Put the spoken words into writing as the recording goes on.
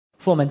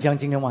父，我们将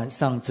今天晚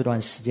上这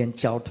段时间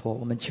交托，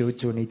我们求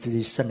主你自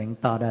己圣灵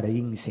大大的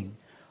运行，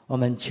我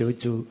们求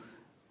主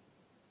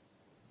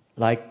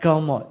来膏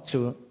抹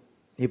主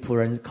你仆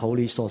人口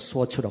里所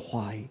说出的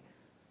话语，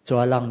主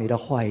要让你的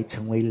话语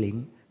成为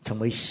灵，成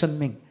为生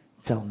命，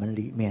在我们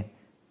里面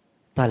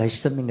带来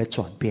生命的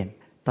转变，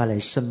带来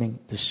生命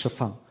的释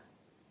放。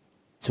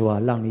主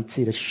啊，让你自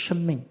己的生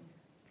命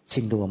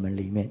进入我们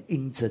里面，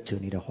因着主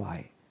你的话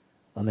语，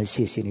我们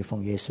谢谢你，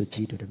奉耶稣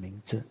基督的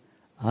名字，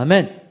阿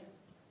们。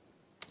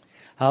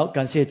好，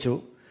感谢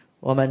主。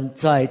我们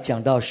在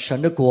讲到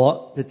神的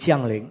国的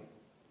降临，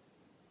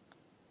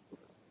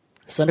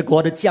神的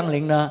国的降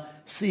临呢，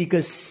是一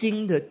个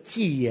新的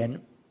纪元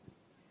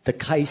的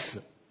开始。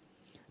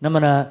那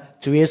么呢，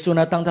主耶稣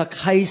呢，当他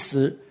开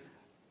始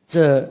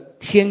这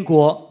天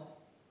国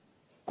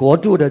国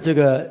度的这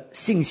个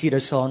信息的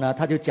时候呢，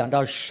他就讲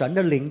到神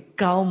的灵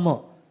膏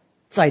抹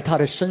在他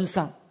的身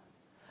上，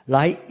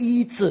来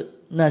医治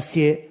那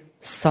些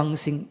伤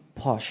心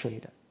破碎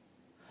的，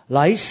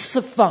来释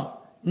放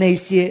那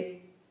些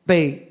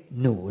被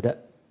掳的，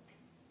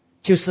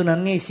就是呢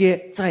那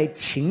些在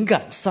情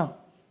感上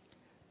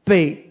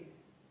被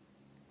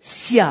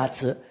辖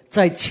制，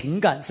在情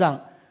感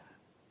上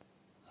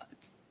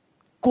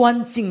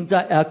关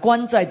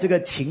在这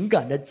个情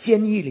感的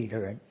监狱里的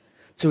人，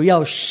主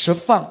要释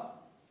放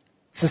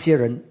这些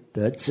人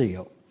得自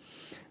由。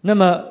那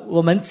么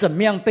我们怎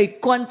么样被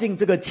关进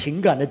这个情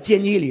感的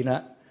监狱里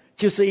呢？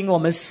就是因为我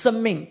们生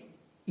命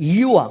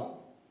以往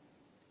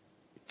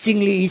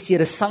经历一些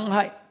的伤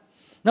害，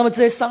那么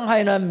这些伤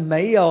害呢，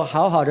没有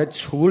好好的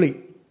处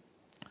理，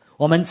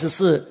我们只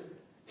是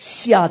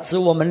辖制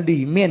我们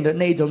里面的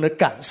那种的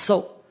感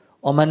受，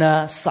我们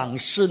呢尝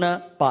试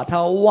呢把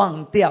它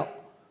忘掉，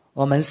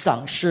我们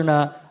尝试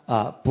呢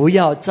不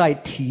要再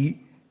提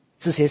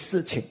这些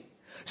事情，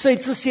所以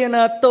这些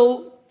呢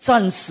都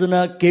暂时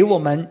呢给我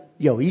们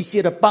有一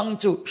些的帮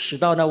助，使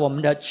到呢我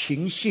们的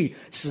情绪，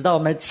使到我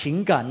们的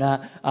情感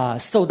呢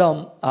受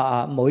到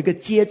某一个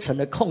阶层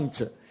的控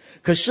制。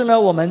可是呢，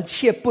我们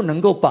却不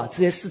能够把这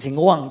些事情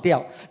忘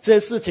掉，这些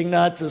事情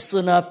呢，只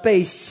是呢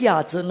被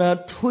下着呢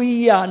推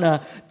压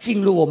呢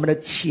进入我们的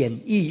潜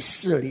意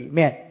识里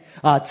面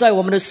在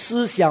我们的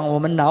思想，我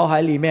们脑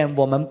海里面，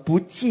我们不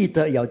记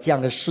得有这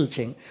样的事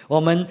情，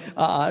我们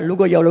如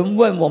果有人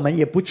问，我们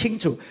也不清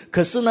楚。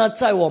可是呢，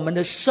在我们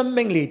的生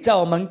命里，在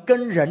我们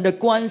跟人的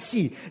关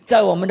系，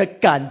在我们的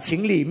感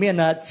情里面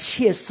呢，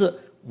确实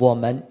我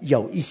们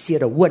有一些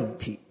的问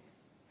题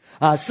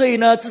所以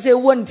呢，这些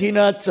问题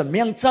呢，怎么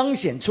样彰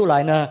显出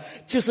来呢？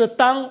就是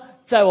当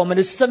在我们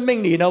的生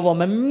命里呢，我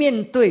们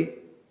面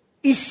对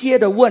一些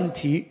的问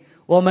题，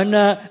我们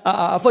呢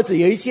或者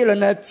有一些人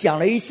呢讲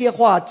了一些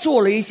话，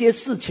做了一些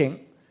事情，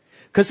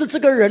可是这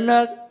个人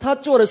呢，他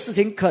做的事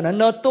情可能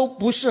呢都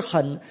不是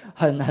很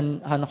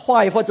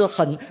坏，或者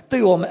很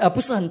对我们不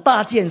是很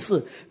大件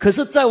事，可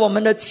是在我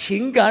们的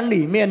情感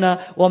里面呢，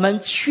我们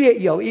却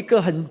有一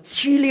个很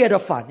激烈的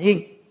反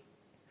应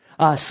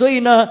所以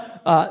呢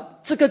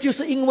这个就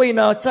是因为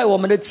呢，在我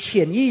们的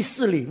潜意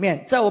识里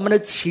面，在我们的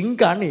情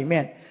感里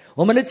面，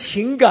我们的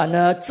情感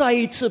呢再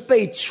一次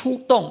被触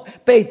动，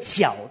被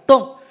搅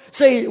动，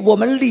所以我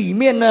们里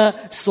面呢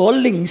所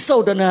领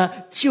受的呢，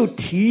就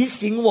提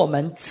醒我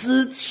们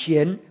之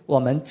前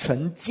我们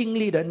曾经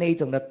历的那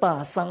种的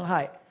大伤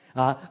害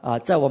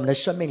在我们的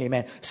生命里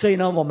面，所以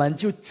呢我们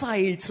就再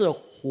一次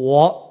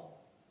活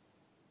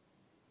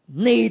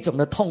那一种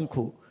的痛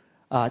苦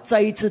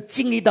再一次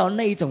经历到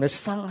那一种的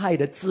伤害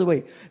的滋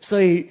味。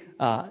所以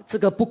这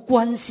个不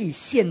关系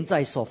现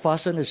在所发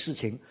生的事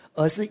情，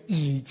而是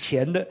以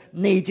前的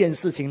那一件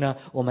事情呢，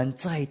我们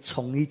再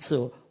重一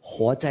次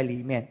活在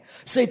里面。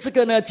所以这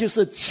个呢就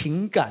是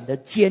情感的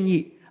监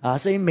狱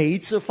所以每一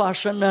次发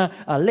生呢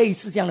类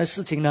似这样的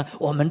事情呢，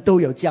我们都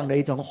有这样的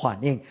一种反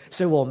应，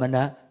所以我们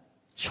呢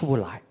出不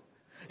来。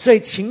所以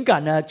情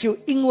感呢就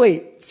因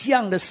为这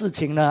样的事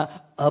情呢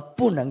而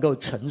不能够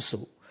成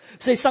熟。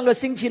所以上个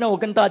星期呢，我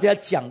跟大家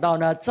讲到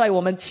呢，在我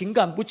们情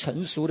感不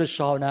成熟的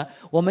时候呢，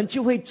我们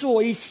就会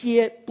做一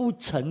些不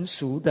成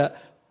熟的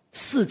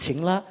事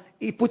情啦，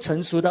不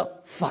成熟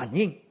的反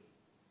应。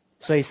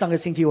所以上个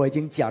星期我已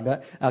经讲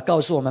了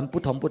告诉我们不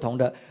同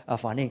的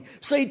反应。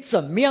所以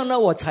怎么样呢，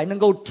我才能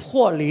够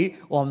脱离，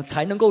我们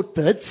才能够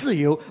得自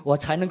由，我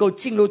才能够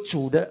进入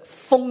主的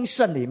丰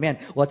盛里面，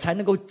我才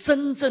能够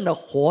真正的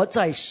活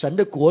在神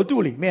的国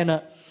度里面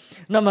呢？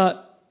那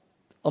么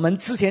我们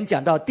之前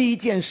讲到第一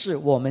件事，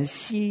我们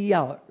需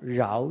要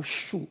饶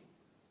恕。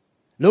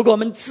如果我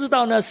们知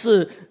道呢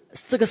是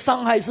这个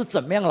伤害是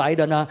怎么样来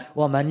的呢，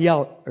我们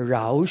要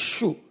饶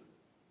恕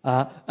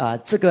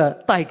这个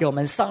带给我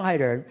们伤害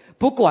的人，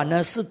不管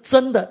呢是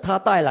真的他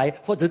带来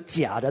或者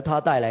假的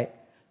他带来。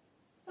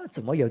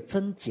怎么有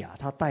真假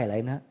他带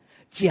来呢？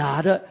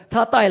假的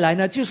他带来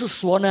呢，就是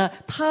说呢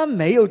他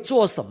没有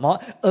做什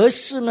么，而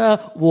是呢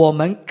我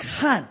们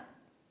看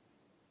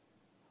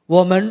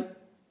我们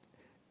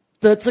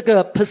的这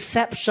个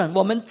perception，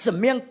 我们怎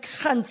么样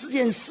看这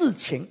件事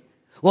情，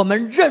我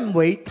们认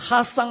为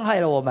他伤害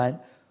了我们，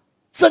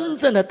真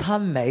正的他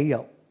没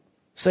有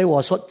所以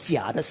我说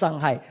假的伤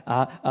害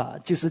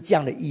就是这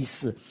样的意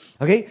思。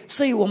 OK，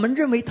 所以我们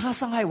认为他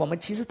伤害我们，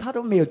其实他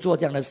都没有做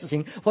这样的事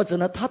情，或者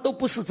呢他都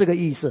不是这个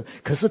意思。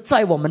可是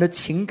在我们的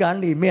情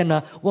感里面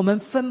呢，我们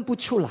分不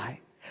出来，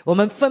我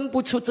们分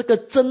不出这个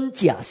真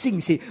假信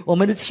息，我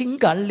们的情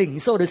感领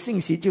受的信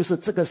息就是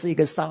这个是一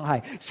个伤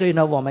害，所以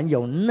呢我们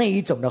有那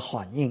一种的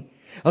反应。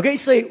 OK，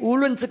 所以无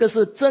论这个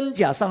是真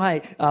假伤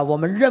害我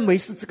们认为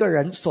是这个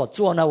人所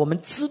做呢，我们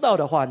知道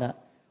的话呢，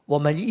我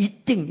们一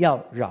定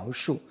要饶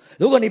恕。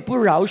如果你不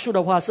饶恕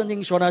的话，圣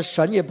经说呢，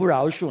神也不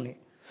饶恕你。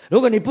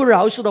如果你不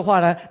饶恕的话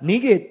呢，你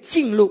也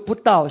进入不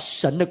到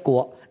神的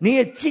国，你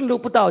也进入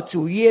不到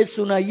主耶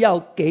稣呢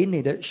要给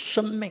你的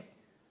生命。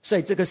所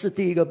以这个是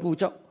第一个步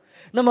骤。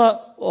那么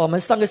我们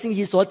上个星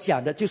期所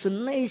讲的就是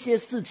那些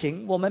事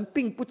情我们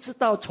并不知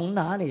道从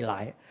哪里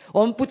来，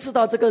我们不知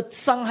道这个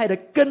伤害的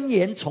根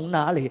源从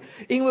哪里，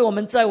因为我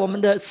们在我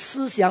们的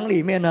思想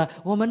里面呢，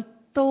我们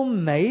都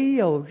没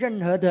有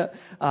任何的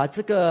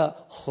这个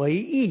回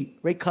忆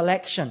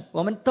recollection，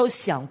 我们都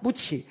想不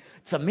起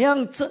怎么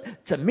样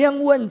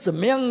问，怎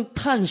么样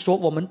探索，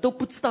我们都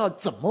不知道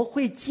怎么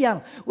会这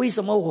样，为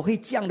什么我会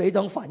这样的一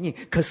种反应。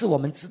可是我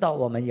们知道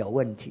我们有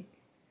问题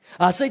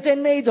所以在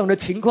那一种的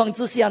情况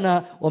之下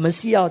呢，我们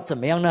需要怎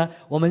么样呢？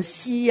我们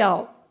需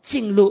要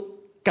进入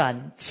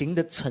感情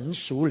的成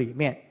熟里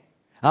面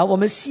我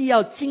们需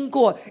要经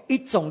过一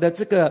种的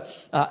这个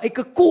一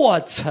个过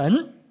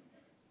程，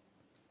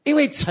因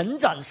为成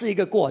长是一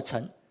个过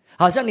程，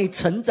好像你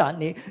成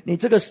长，你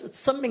这个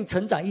生命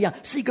成长一样，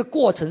是一个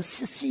过程，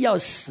是需要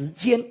时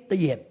间的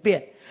演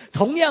变。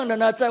同样的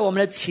呢，在我们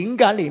的情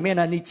感里面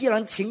呢，你既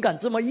然情感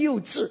这么幼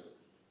稚，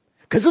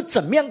可是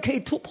怎么样可以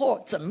突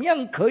破，怎么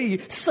样可以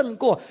胜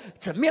过，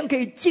怎么样可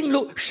以进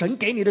入神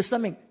给你的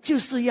生命，就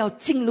是要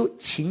进入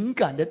情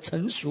感的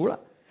成熟了。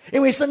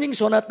因为圣经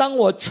说呢，当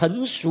我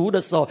成熟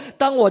的时候，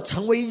当我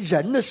成为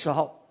人的时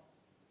候，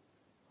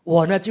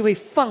我呢就会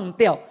放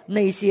掉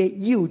那些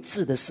幼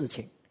稚的事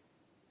情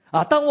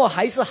当我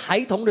还是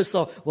孩童的时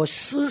候，我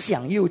思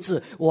想幼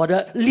稚，我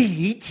的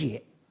理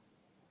解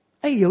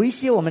有一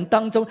些我们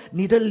当中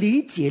你的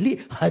理解力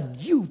很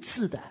幼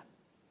稚的，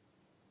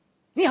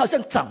你好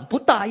像长不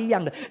大一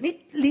样的，你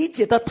理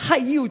解得太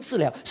幼稚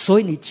了，所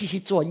以你继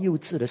续做幼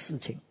稚的事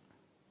情。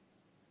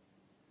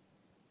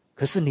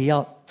可是你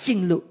要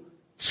进入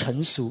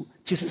成熟，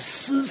就是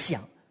思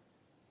想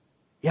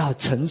要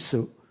成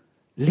熟，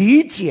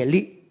理解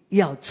力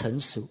要成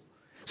熟。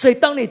所以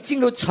当你进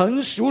入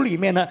成熟里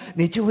面呢，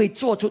你就会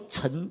做出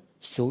成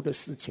熟的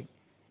事情，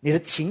你的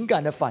情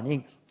感的反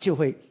应就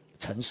会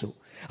成熟。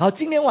好，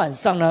今天晚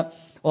上呢，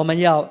我们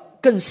要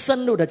更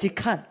深入的去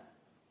看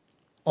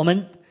我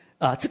们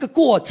这个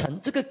过程，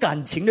这个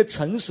感情的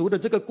成熟的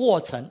这个过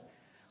程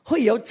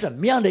会有怎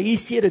么样的一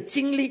些的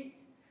经历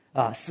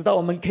使到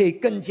我们可以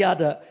更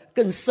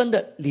深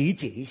的理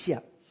解一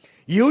下。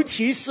尤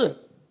其是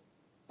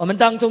我们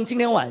当中今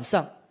天晚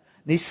上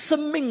你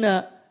生命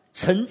呢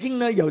曾经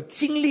呢有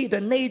经历的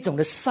那一种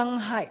的伤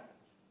害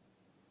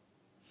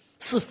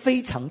是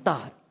非常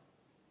大的。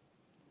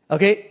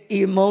 OK，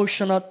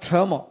 emotional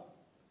turmoil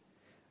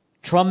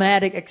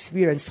traumatic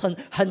experience，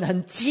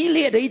 很激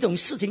烈的一种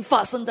事情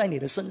发生在你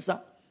的身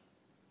上，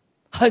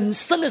很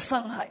深的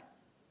伤害。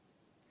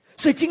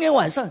所以今天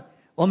晚上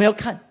我们要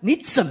看你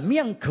怎么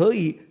样可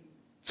以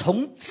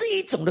从这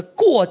一种的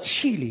过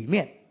去里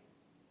面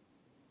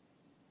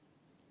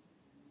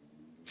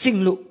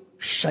进入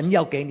神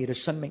要给你的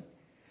生命。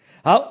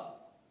好，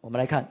我们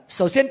来看，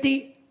首先第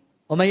一，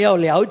我们要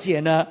了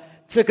解呢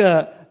这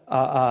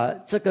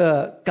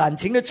个感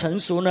情的成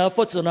熟呢，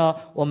或者呢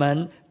我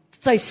们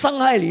在伤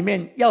害里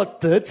面要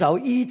得着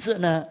医治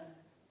呢，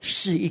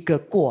是一个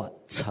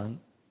过程，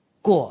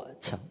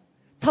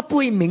它不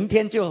会明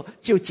天就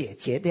解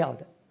决掉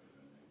的。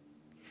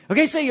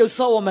 OK， 所以有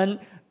时候我们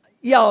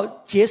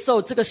要接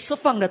受这个释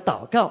放的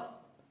祷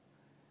告，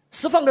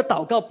释放的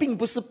祷告并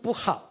不是不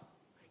好，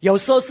有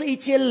时候是一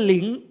些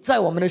灵在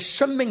我们的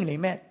生命里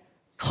面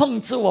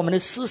控制我们的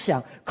思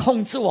想，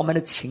控制我们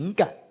的情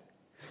感，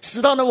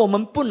使到呢我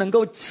们不能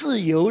够自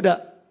由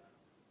的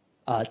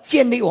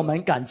建立我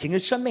们感情的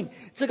生命。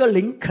这个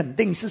灵肯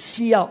定是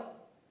需要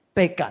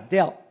被赶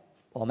掉，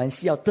我们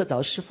需要得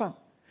着释放。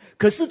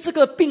可是这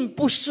个并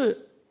不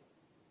是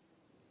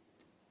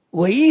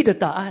唯一的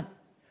答案。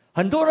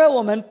很多人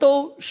我们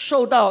都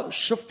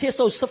接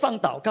受释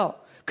放祷告，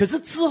可是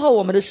之后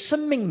我们的生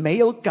命没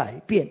有改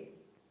变，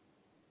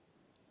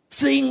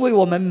是因为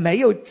我们没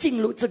有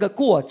进入这个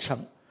过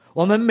程，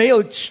我们没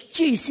有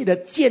继续的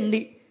建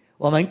立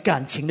我们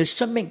感情的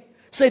生命，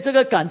所以这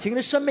个感情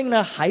的生命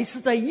呢还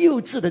是在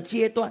幼稚的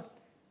阶段。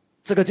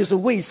这个就是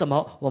为什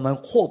么我们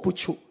活不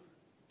出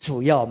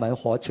主要我们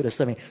活出的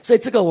生命。所以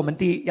这个我们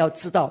第一要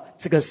知道，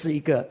这个是一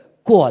个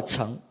过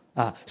程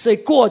所以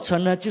过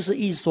程呢就是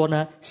意思说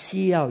呢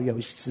需要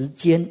有时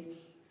间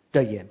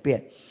的演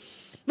变。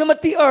那么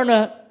第二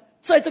呢，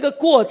在这个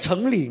过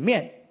程里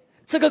面，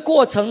这个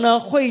过程呢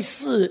会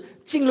是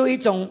进入一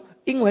种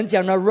英文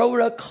讲的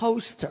roller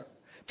coaster，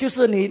 就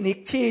是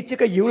你去这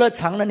个游乐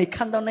场呢，你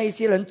看到那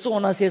些人做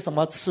那些什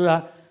么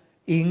吃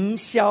营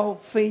销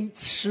飞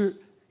吃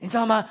你知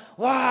道吗？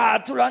哇，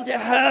突然间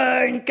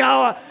很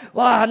高啊，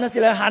哇，那些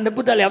人喊得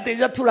不得了，等一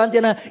下突然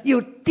间呢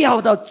又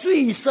掉到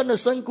最深的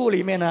深谷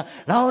里面呢，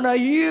然后呢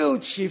又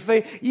起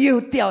飞又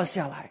掉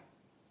下来。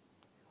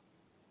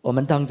我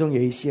们当中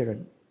有一些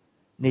人，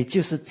你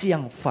就是这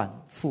样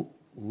反复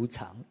无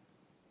常。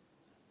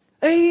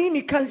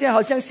你看起来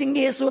好像信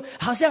耶稣，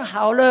好像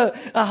好了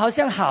啊，好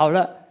像好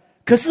了，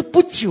可是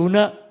不久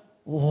呢，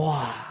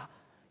哇，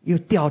又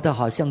掉到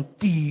好像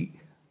地狱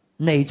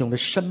那一种的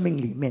生命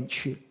里面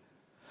去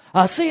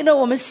啊。所以呢，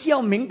我们需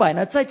要明白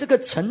呢，在这个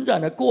成长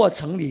的过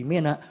程里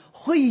面呢，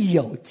会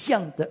有这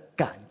样的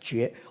感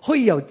觉，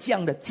会有这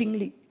样的经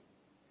历。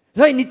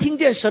所以你听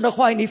见神的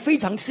话语，你非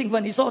常兴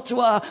奋，你说主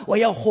啊，我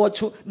要活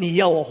出你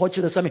要我活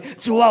出的生命，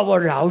主啊，我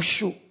饶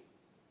恕，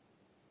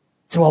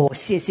主啊，我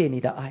谢谢你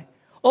的爱。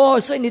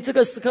所以你这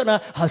个时刻呢，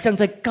好像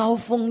在高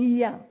峰一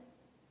样。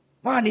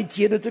哇，你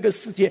觉得这个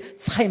世界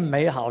太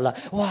美好了，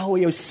哇，我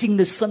有新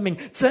的生命，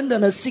真的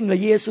呢，信了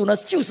耶稣呢，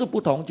就是不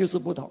同，就是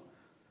不同。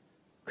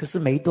可是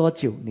没多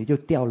久，你就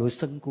掉入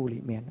深谷里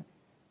面了，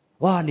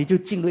哇，你就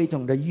进入一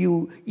种的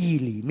忧郁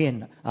里面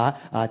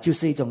了，就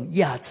是一种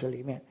压制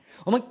里面。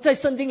我们在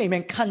圣经里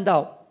面看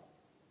到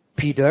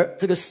彼得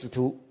这个使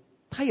徒，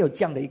他有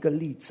这样的一个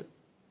例子，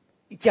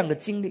这样的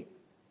经历。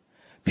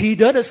彼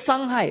得的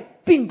伤害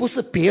并不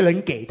是别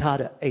人给他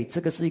的，这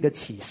个是一个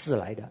启示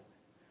来的。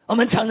我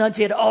们常常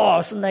觉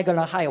得是那个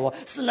人害我，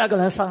是那个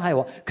人伤害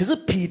我，可是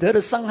彼得的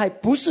伤害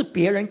不是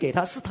别人给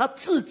他，是他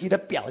自己的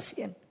表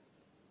现，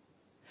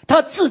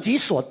他自己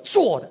所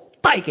做的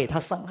带给他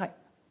伤害。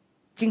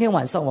今天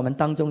晚上我们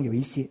当中有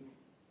一些，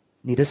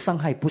你的伤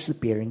害不是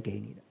别人给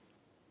你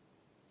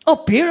的，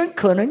别人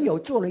可能有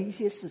做了一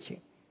些事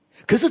情，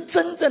可是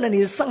真正的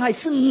你的伤害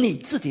是你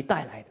自己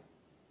带来的。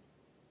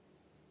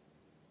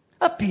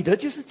彼得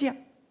就是这样，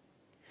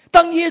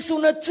当耶稣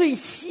呢最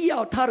需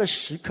要他的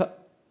时刻，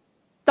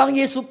当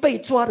耶稣被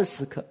抓的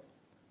时刻，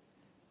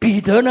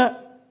彼得呢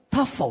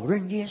他否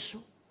认耶稣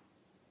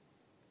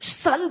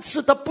，3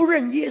次他不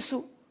认耶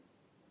稣。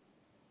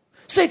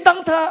所以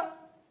当他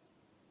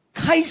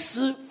开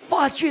始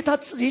发觉他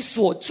自己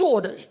所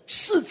做的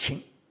事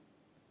情，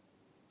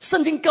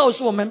圣经告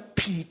诉我们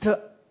彼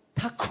得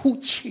他哭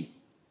泣。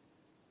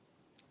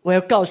我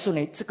要告诉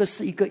你，这个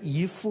是一个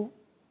渔夫，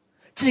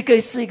这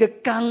个是一个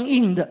刚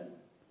硬的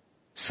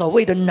所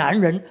谓的男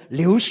人，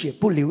流血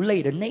不流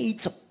泪的那一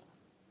种。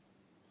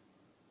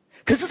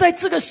可是在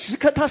这个时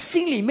刻，他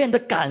心里面的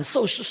感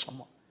受是什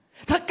么？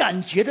他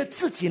感觉到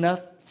自己呢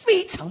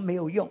非常没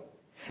有用，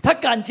他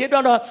感觉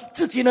到呢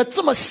自己呢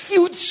这么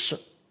羞耻，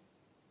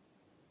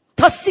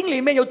他心里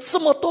面有这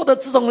么多的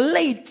这种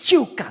内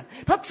疚感，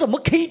他怎么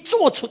可以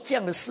做出这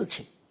样的事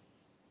情？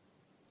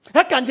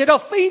他感觉到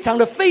非常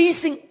的灰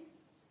心，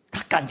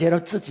他感觉到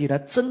自己呢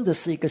真的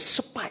是一个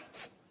失败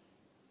者。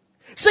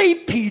所以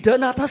彼得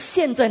呢，他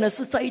现在呢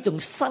是在一种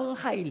伤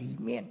害里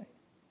面，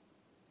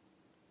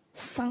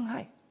伤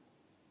害。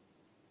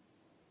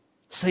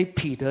所以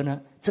彼得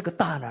呢这个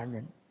大男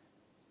人，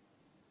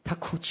他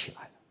哭起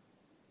来了。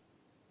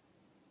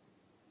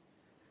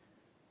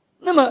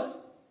那么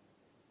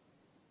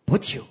不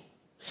久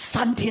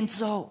3天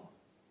之后，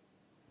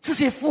这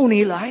些妇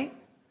女来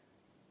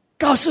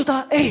告诉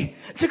他，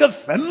这个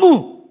坟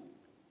墓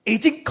已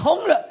经空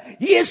了，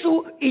耶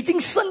稣已经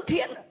升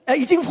天了，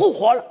已经复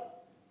活了。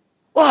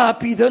哇，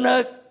彼得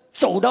呢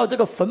走到这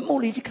个坟墓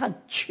里去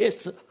看，确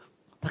实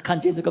他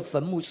看见这个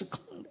坟墓是空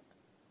的。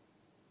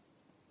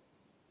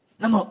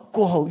那么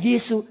过后耶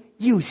稣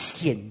又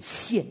显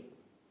现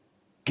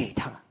给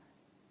他，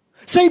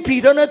所以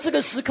彼得呢这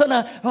个时刻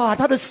呢，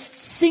他的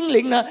心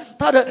灵呢，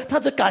他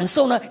的感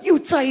受呢又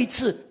再一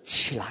次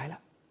起来了，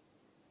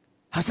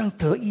好像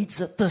得医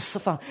治得释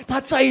放。他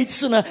再一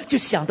次呢就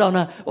想到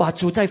呢，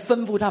主在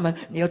吩咐他们，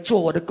你要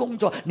做我的工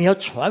作，你要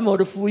传我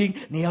的福音，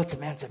你要怎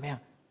么样怎么样，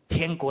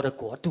天国的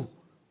国度，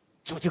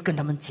主就跟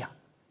他们讲。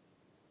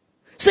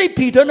所以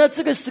彼得呢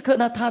这个时刻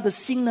呢，他的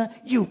心呢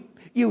又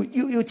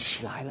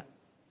起来了，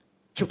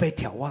就被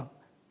挑旺，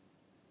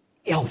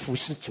要服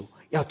侍主，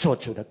要做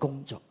主的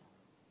工作。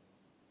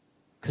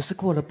可是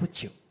过了不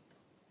久，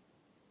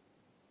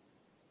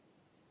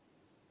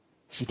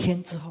几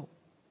天之后，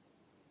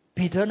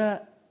彼得呢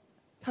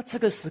他这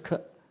个时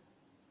刻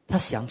他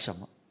想什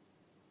么？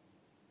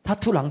他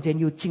突然间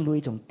又进入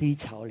一种低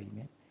潮里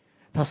面。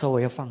他说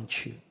我要放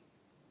弃，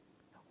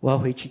我要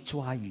回去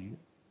抓鱼，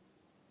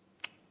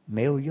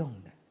没有用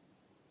的，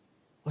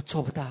我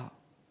做不到。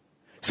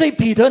所以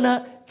彼得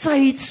呢再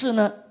一次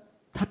呢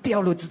他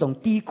掉入这种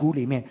低谷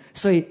里面，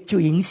所以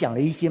就影响了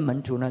一些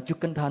门徒呢，就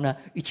跟他呢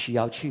一起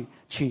要去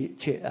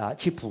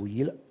捕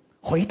鱼了，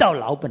回到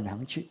老本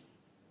行去。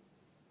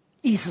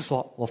意思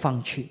说我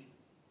放弃。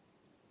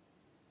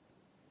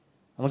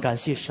我们感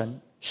谢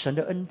神，神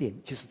的恩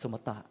典就是这么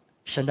大，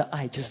神的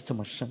爱就是这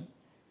么深。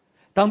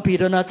当彼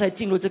得呢在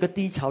进入这个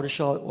低潮的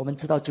时候，我们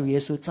知道主耶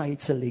稣再一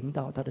次领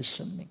导他的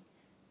生命，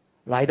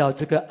来到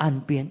这个岸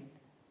边，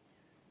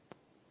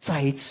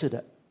再一次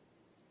的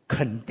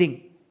肯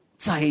定，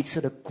再一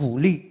次的鼓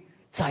励，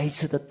再一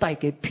次的带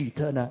给彼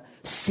得呢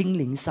心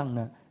灵上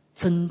呢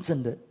真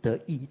正的得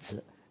医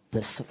治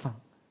的释放。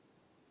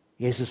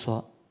耶稣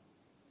说，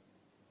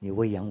你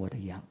喂养我的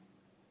羊，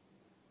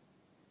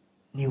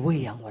你喂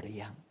养我的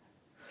羊。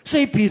所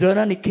以彼得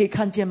呢，你可以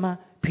看见吗？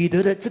彼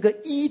得的这个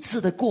医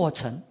治的过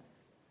程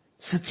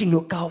是进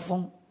入高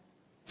峰，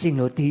进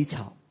入低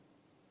潮。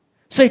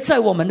所以在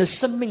我们的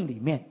生命里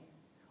面，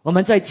我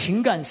们在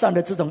情感上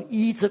的这种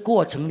医治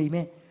过程里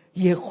面，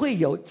也会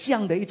有这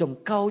样的一种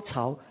高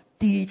潮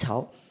低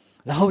潮，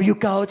然后又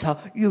高潮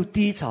又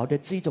低潮的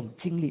这种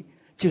经历，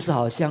就是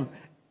好像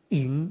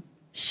云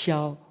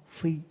霄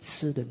飞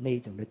驰的那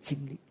种的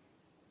经历。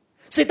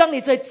所以当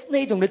你在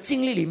那种的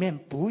经历里面，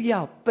不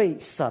要被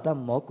撒旦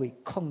魔鬼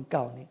控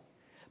告你，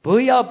不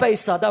要被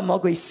撒旦魔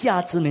鬼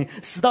吓止你，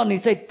使到你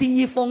在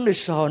低峰的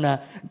时候呢，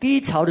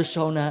低潮的时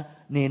候呢，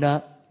你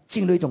呢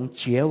进入一种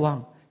绝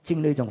望，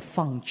进入一种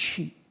放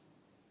弃，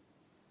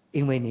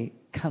因为你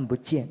看不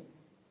见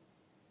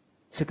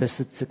这个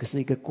是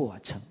一个过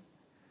程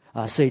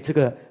啊，所以这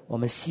个我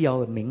们需要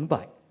明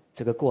白，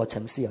这个过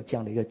程是有这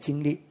样的一个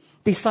经历。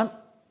第三，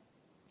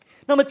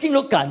那么进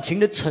入感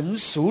情的成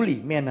熟里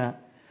面呢，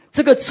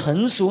这个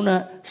成熟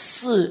呢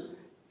是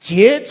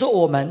借着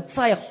我们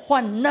在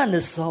患难的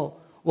时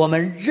候，我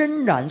们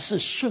仍然是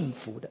顺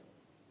服的，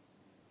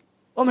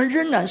我们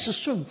仍然是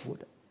顺服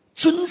的，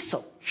遵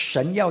守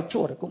神要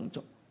做的工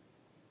作。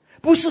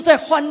不是在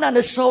患难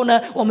的时候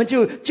呢，我们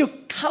就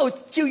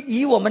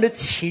以我们的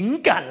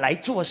情感来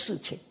做事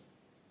情。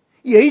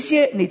有一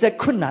些你在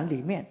困难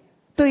里面，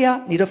对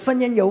呀，你的婚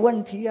姻有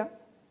问题呀，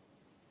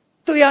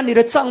对呀，你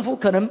的丈夫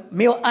可能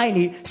没有爱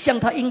你像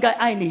他应该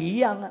爱你一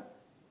样啊。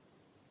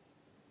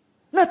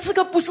那这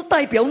个不是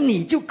代表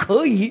你就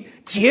可以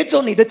借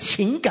着你的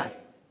情感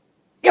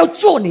要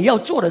做你要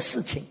做的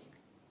事情，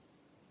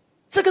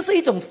这个是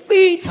一种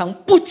非常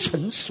不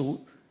成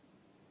熟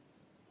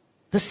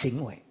的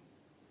行为，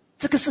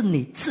这个是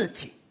你自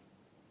己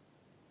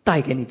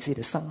带给你自己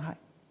的伤害。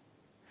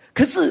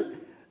可是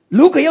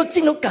如果要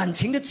进入感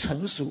情的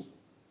成熟，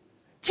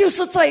就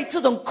是在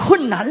这种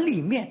困难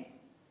里面，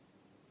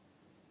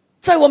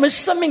在我们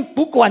生命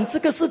不管这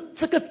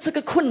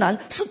个困难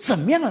是怎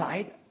么样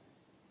来的，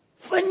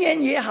婚姻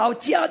也好，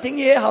家庭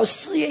也好，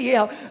事业也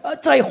好，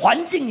在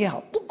环境也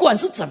好，不管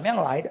是怎么样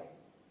来的，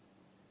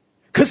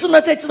可是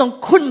呢在这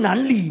种困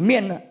难里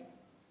面呢，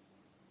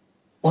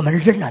我们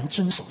仍然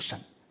遵守神。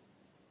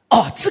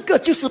这个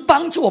就是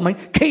帮助我们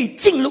可以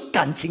进入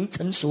感情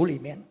成熟里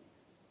面。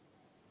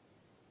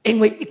因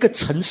为一个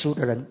成熟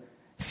的人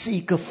是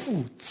一个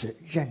负责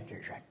任的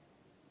人，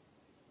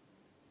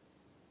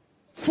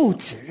负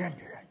责任的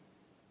人，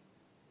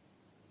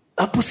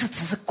而不是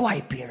只是怪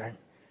别人，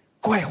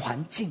怪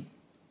环境，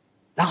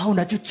然后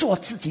呢就做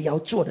自己要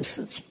做的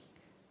事情。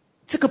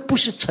这个不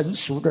是成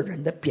熟的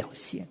人的表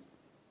现。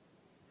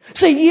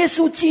所以耶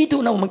稣基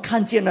督呢，我们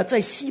看见了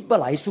在希伯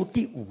来书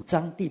第5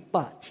章第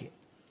8节，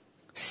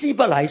希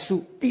伯来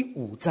书第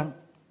5章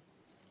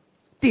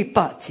第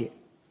8节。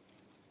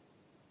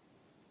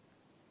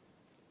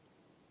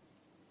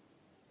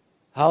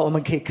好，我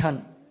们可以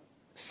看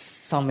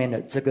上面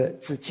的这个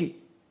字句，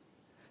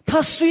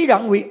他虽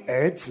然为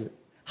儿子，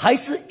还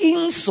是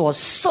因所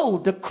受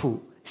的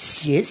苦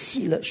学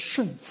习了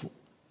顺服。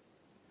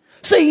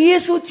所以耶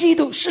稣基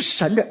督是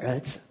神的儿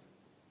子，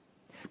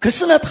可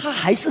是呢他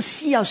还是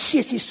需要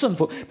学习顺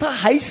服，他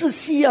还是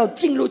需要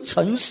进入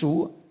成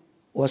熟。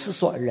我是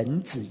说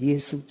人子耶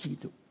稣基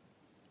督，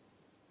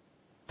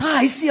他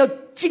还是要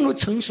进入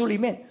成熟里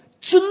面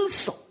遵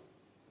守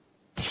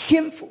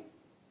天父。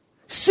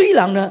虽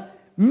然呢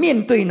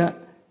面对呢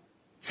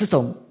这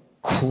种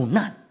苦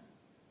难，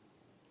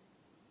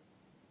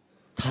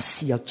他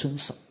需要遵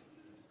守。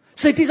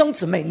所以弟兄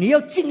姊妹，你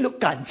要进入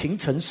感情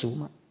成熟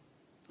吗？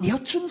你要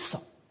遵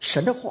守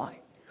神的话语，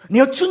你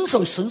要遵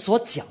守神所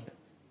讲的，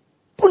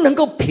不能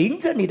够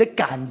凭着你的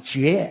感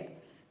觉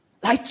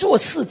来做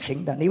事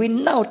情的，你会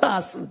闹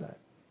大事的，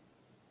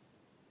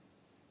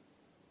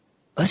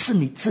而是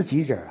你自己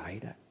惹来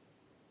的。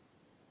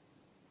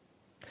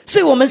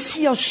所以我们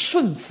需要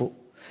顺服。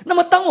那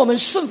么当我们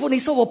顺服，你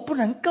说我不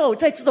能够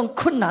在这种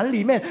困难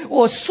里面，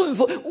我顺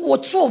服，我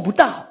做不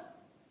到，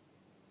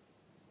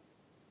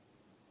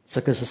这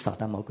个是撒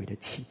旦魔鬼的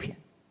欺骗。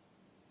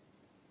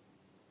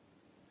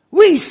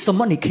为什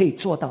么你可以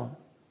做到呢？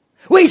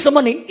为什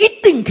么你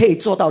一定可以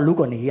做到？如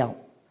果你要，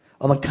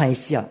我们看一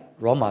下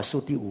罗马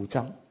书第5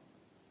章，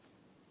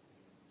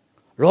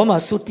罗马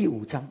书第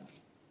5章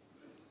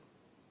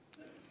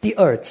第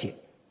2节，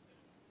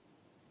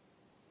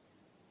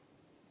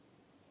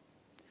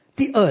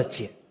第2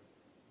节，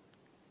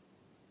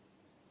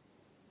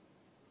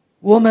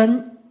我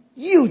们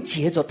又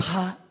借着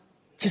他，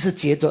就是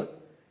借着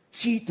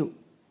基督，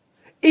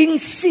因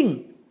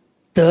信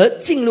得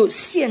进入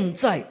现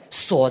在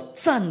所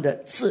占的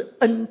这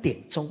恩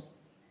典中，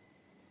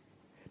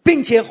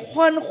并且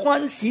欢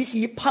欢喜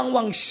喜盼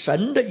望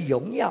神的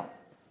荣耀。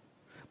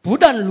不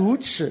但如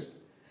此，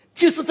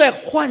就是在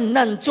患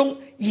难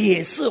中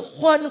也是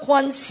欢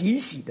欢喜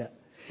喜的，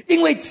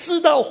因为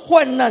知道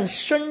患难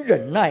生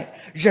忍耐，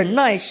忍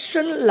耐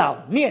生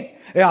老练，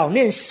老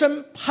练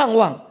生盼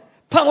望，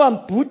盼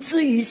望不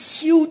至于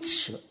羞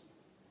耻，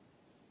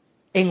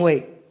因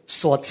为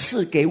所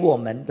赐给我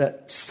们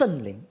的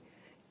圣灵，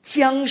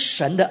将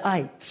神的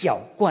爱浇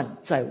灌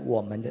在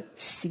我们的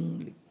心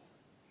里。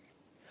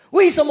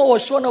为什么我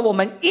说呢？我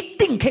们一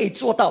定可以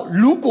做到，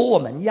如果我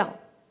们要，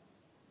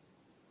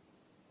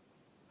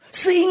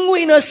是因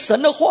为呢，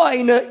神的话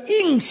语呢，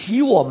应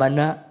许我们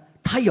呢，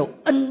他有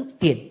恩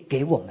典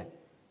给我们。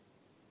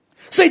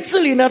所以这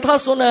里呢，他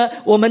说呢，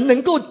我们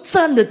能够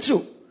站得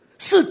住，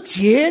是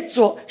借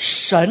着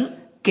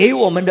神给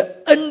我们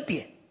的恩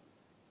典。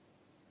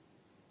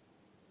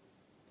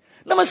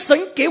那么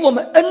神给我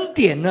们恩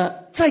典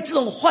呢，在这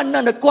种患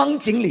难的光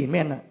景里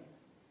面呢，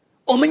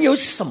我们有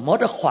什么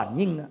的反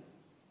应呢？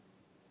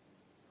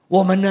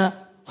我们呢，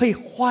会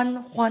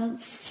欢欢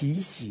喜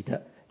喜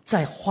的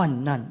在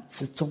患难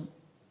之中。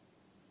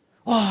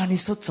哇，你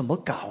说怎么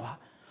搞啊？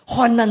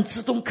患难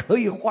之中可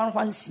以欢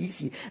欢喜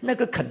喜，那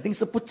个肯定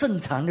是不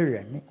正常的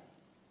人呢。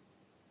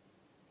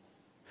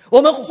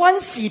我们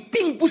欢喜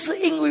并不是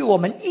因为我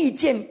们遇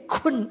见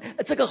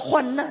这个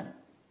患难，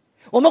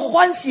我们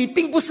欢喜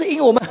并不是因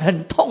为我们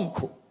很痛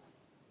苦，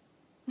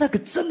那个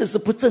真的是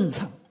不正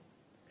常。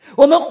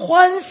我们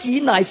欢喜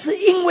乃是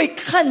因为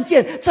看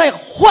见在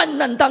患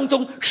难当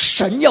中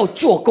神要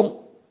做工。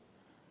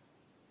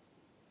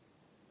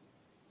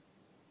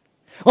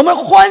我们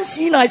欢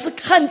喜乃是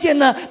看见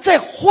呢，在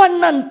患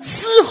难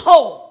之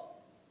后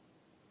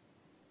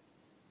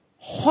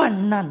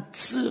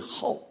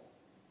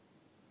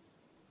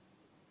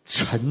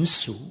成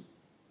熟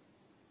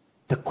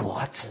的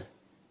果子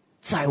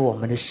在我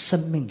们的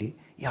生命里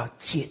要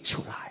结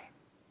出来。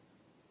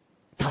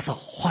他说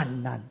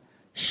患难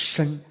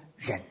生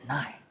忍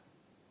耐，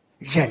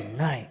忍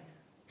耐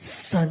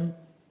生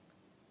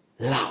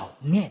老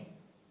练，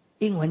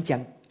英文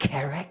讲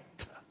character，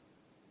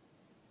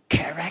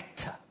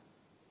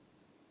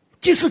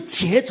 就是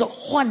借着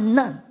患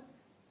难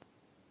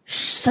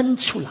生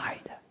出来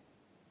的。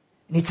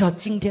你知道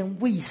今天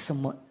为什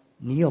么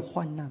你有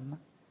患难吗？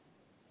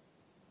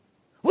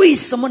为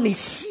什么你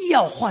需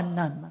要患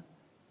难吗？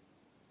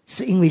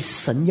是因为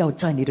神要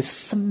在你的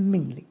生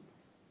命里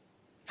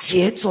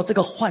借着这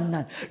个患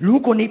难，如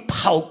果你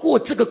跑过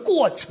这个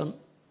过程，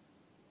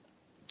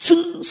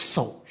遵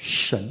守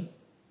神，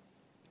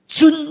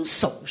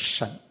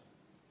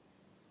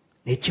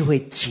你就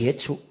会结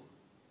出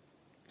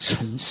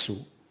成熟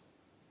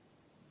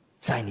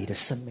在你的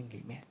生命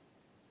里面。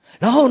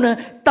然后呢，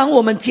当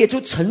我们结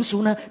出成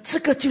熟呢，这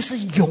个就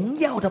是荣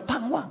耀的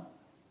盼望，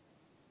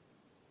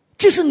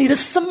就是你的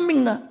生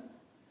命呢。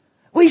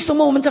为什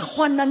么我们在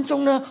患难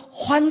中呢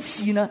欢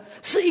喜呢？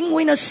是因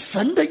为呢，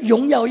神的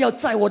荣耀要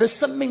在我的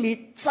生命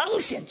里彰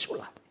显出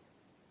来。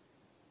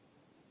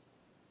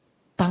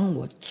当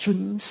我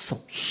遵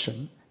守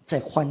神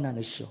在患难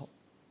的时候，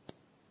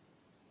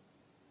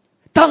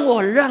当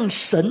我让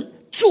神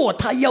做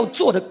他要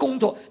做的工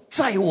作，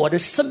在我的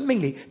生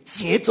命里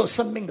结着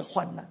生命的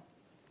患难，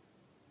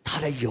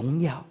他的荣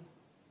耀，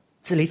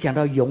这里讲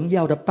到荣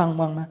耀的盼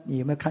望吗？你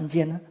有没有看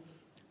见呢？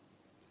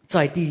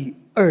在第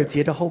2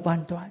节的后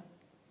半段，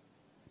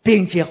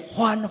并且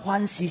欢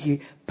欢喜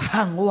喜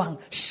盼望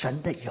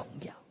神的荣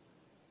耀。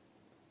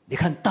你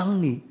看，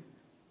当你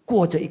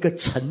过着一个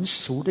成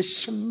熟的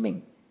生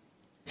命，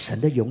神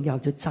的荣耀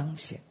就彰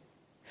显。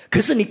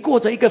可是你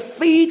过着一个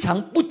非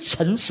常不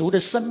成熟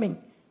的生命，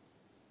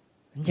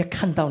人家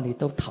看到你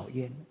都讨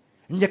厌，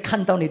人家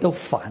看到你都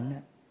烦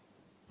了，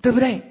对不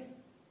对？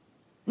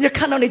人家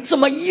看到你这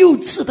么幼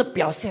稚的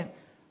表现，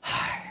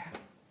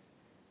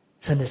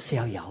真的是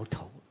要摇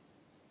头。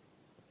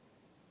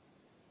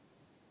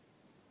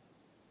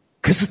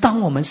可是当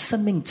我们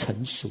生命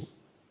成熟，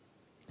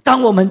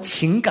当我们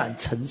情感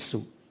成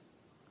熟，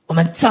我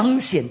们彰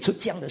显出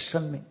这样的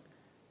生命，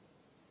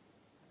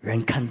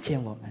人看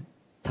见我们，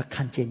他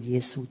看见耶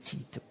稣基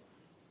督，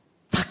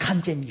他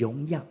看见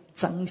荣耀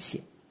彰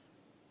显，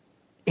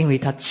因为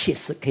他确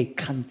实可以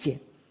看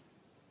见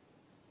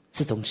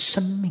这种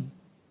生命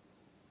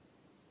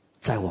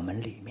在我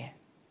们里面。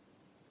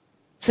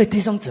所以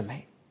弟兄姊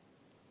妹，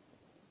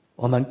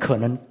我们可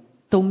能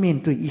都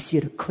面对一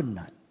些的困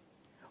难，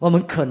我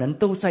们可能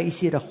都在一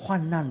些的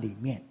患难里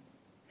面，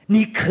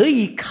你可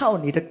以靠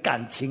你的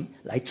感情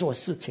来做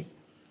事情，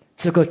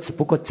这个只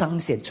不过彰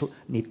显出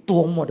你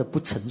多么的不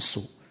成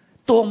熟，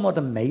多么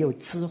的没有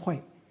智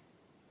慧，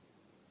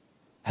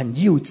很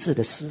幼稚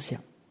的思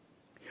想。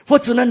或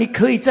者呢，你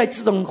可以在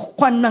这种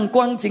患难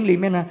光景里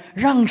面呢，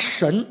让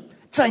神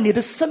在你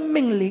的生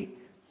命里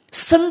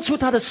伸出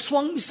他的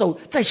双手，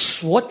在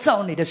塑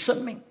造你的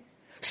生命，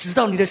使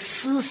到你的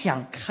思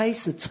想开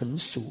始成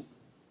熟。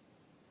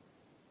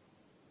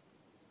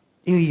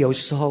因为有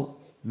时候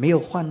没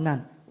有患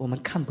难，我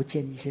们看不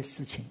见一些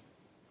事情，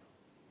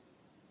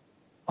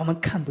我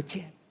们看不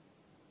见。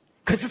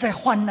可是在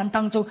患难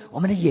当中，我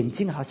们的眼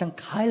睛好像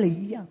开了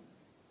一样。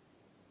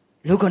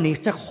如果你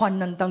在患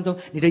难当中，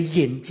你的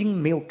眼睛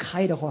没有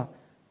开的话，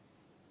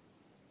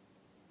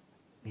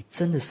你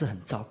真的是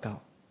很糟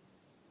糕。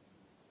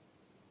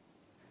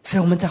所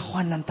以我们在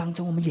患难当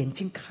中，我们眼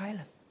睛开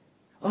了，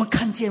我们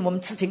看见我们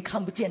之前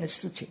看不见的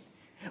事情，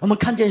我们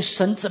看见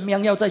神怎么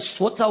样要在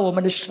塑造我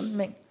们的生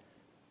命。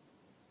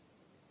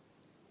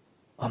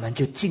我们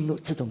就进入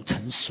这种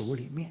成熟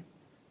里面，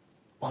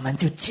我们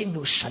就进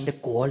入神的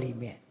国里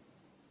面。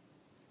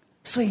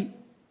所以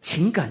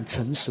情感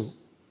成熟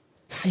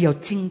是要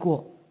经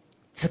过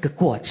这个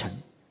过程，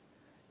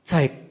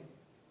在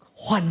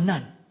患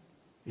难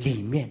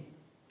里面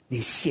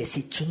你学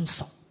习遵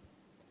守，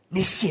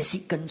你学习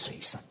跟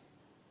随神，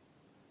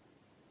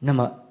那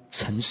么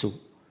成熟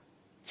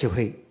就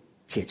会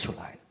结出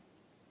来了。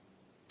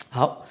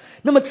好，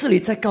那么这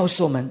里再告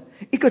诉我们，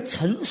一个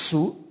成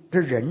熟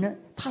的人呢，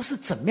他是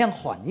怎么样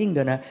反应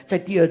的呢？在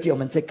第2节我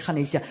们再看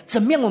一下，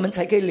怎么样我们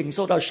才可以领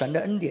受到神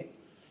的恩典。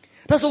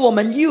他说我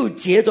们又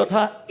接着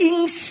他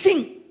因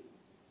信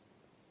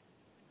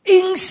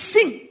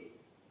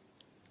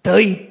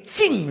得以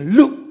进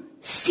入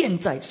现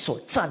在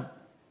所站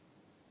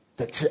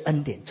的这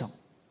恩典中。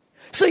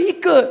所以一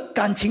个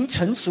感情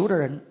成熟的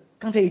人，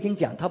刚才已经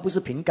讲，他不是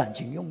凭感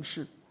情用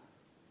事，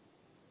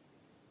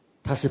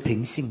他是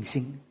凭信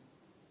心。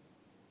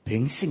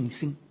凭信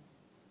心，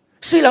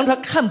虽然他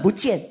看不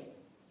见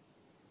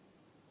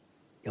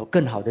有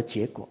更好的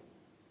结果，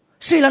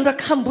虽然他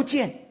看不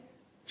见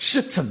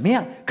是怎么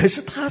样，可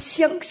是他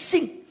相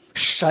信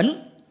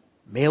神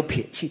没有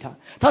撇弃他，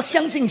他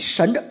相信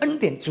神的恩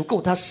典足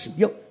够他使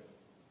用，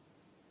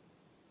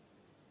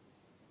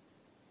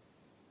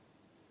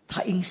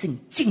他因信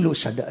进入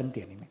神的恩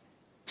典里面，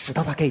使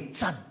到他可以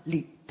站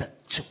立得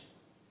住。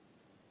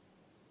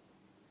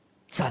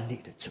站立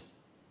得住。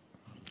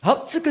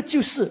好，这个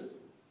就是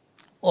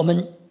我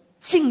们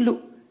进入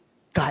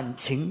感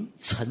情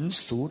成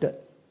熟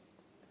的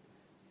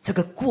这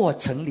个过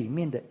程里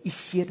面的一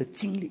些的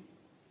经历。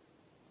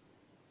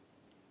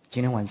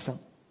今天晚上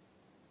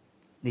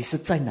你是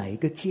在哪一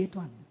个阶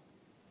段？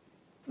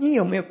你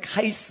有没有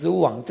开始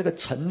往这个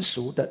成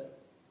熟的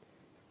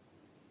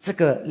这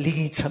个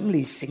里程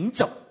里行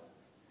走？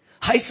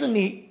还是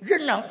你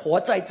仍然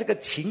活在这个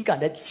情感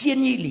的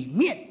监狱里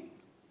面，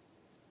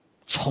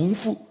重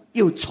复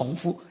又重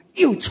复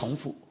又重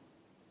复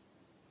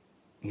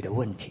你的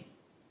问题？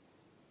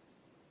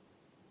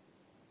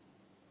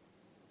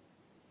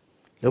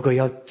如果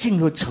要进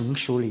入成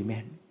熟里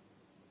面，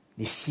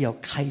你需要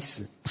开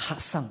始踏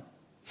上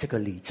这个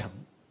里程，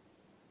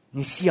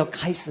你需要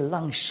开始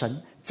让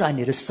神在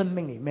你的生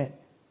命里面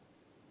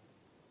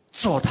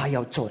做他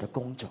要做的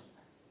工作。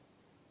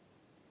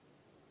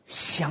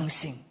相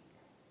信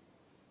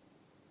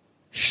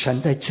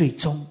神在最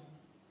终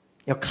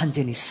要看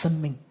见你生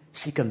命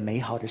是一个美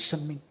好的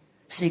生命，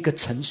是一个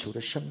成熟的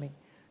生命，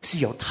是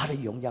有他的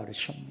荣耀的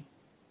生命。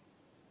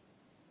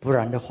不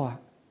然的话，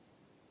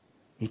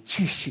你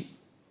继续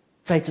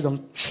在这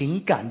种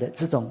情感的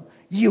这种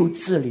幼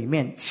稚里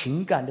面，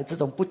情感的这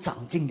种不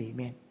长进里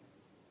面，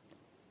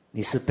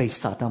你是被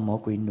撒旦魔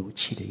鬼怒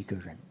气的一个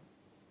人。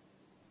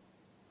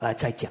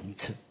再讲一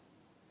次，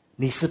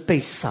你是被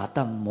撒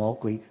旦魔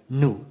鬼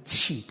怒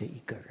气的一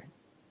个人。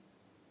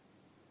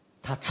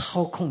他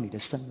操控你的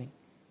生命，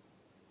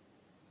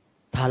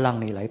他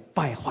让你来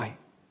败坏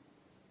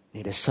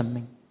你的生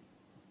命，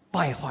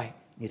败坏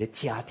你的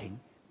家庭，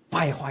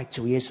败坏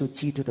主耶稣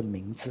基督的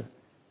名字，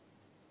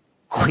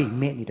毁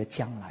灭你的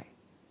将来。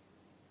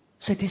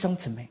所以弟兄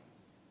姊妹，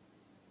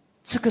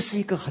这个是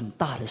一个很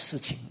大的事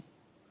情。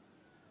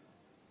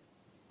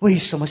为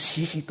什么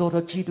许许多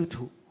多基督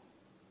徒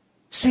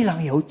虽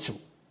然有主，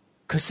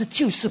可是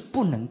就是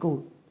不能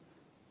够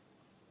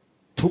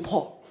突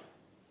破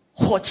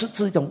活出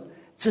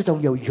这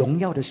种有荣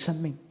耀的生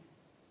命，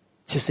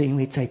就是因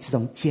为在这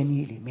种监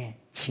狱里面，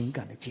情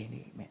感的监狱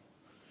里面。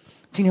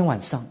今天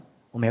晚上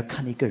我们要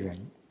看一个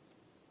人，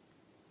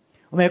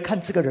我们要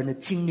看这个人的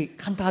经历，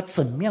看他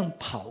怎么样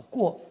跑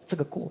过这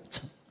个过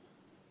程。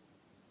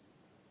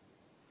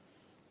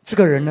这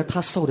个人呢，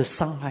他受的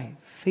伤害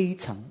非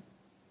常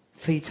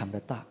非常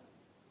的大，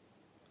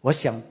我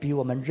想比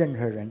我们任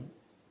何人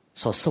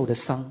所受的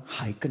伤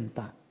还更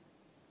大。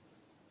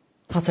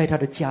他在他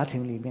的家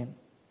庭里面，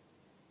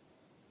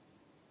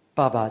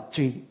爸爸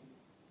最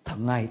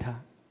疼爱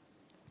他，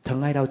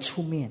疼爱到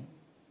出面。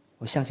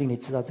我相信你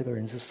知道这个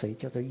人是谁，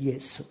叫做耶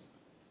稣。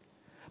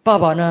爸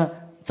爸呢，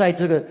在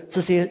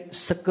这些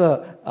10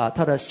个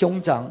他的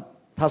兄长，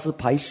他是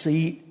排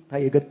11，他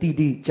有一个弟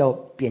弟叫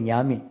便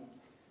雅悯，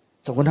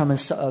总共他们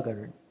12个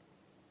人。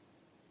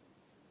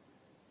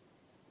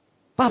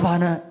爸爸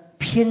呢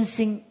偏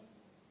心，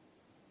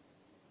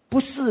不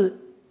是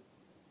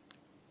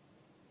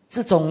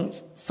这种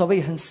所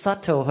谓很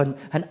subtle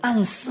很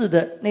暗示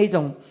的那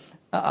种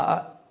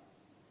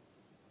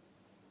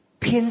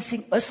偏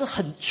心，而是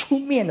很出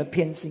面的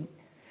偏心。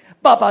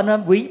爸爸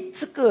呢为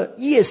这个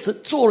耶稣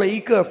做了一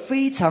个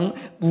非常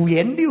5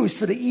颜6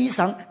色的衣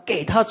裳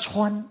给他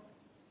穿。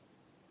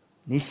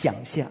你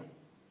想一下，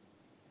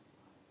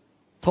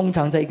通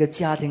常在一个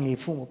家庭里，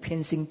父母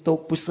偏心都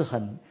不是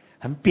很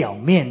表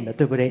面的，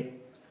对不对？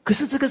可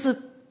是这个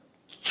是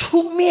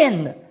出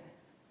面的。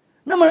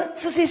那么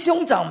这些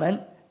兄长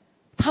们，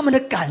他们的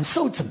感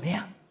受怎么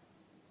样？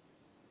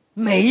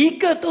每一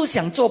个都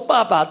想做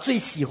爸爸最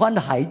喜欢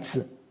的孩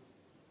子，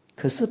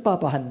可是爸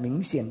爸很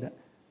明显的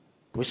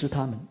不是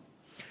他们。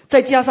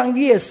再加上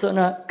耶稣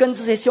呢跟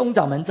这些兄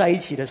长们在一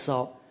起的时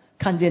候，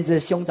看见这些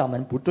兄长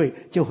们不对，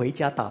就回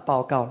家打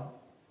报告，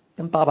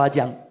跟爸爸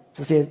讲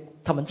这些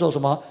他们做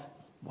什么。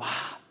哇，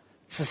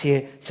这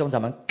些兄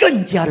长们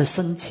更加的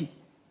生气。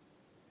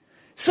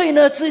所以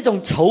呢，这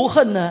种仇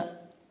恨呢，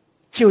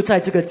就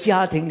在这个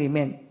家庭里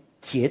面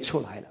结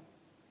出来了。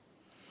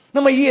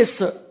那么夜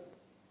市，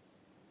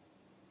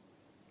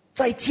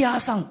再加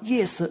上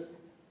夜市，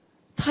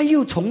他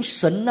又从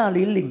神那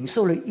里领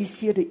受了一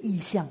些的意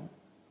象。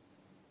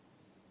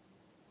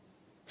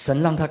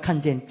神让他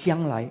看见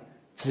将来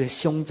这些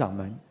兄长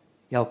们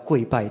要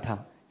跪拜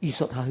他，一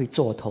说他会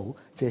做头，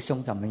这些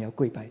兄长们要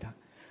跪拜他。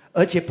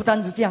而且不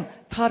单是这样，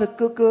他的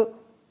哥哥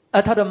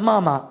他的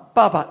妈妈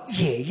爸爸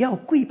也要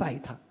跪拜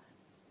他。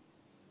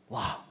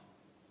哇，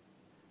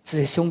这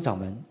些兄长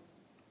们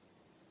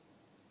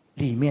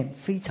里面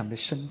非常的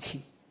生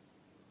气，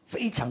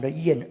非常的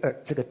厌恶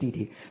这个弟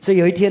弟。所以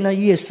有一天呢，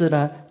夜市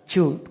呢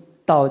就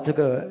到这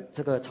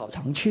个草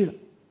场去了。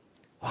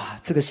哇，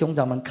这个兄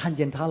长们看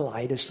见他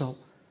来的时候，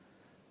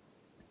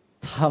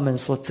他们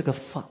说这个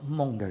发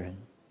梦的人，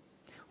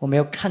我们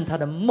要看他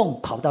的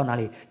梦跑到哪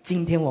里，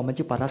今天我们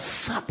就把他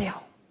杀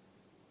掉，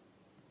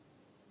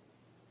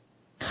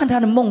看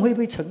他的梦会不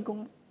会成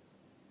功。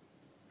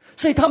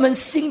所以他们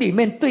心里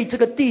面对这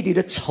个弟弟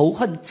的仇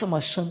恨这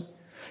么深，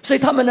所以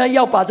他们呢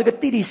要把这个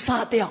弟弟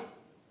杀掉。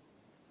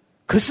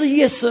可是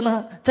耶稣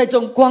呢，在这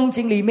种光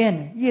景里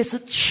面，耶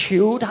稣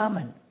求他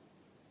们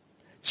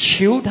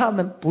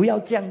不要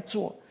这样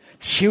做，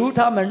求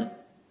他们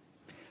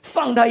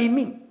放他一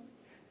命。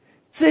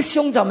这些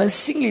兄长们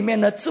心里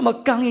面呢这么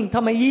刚硬，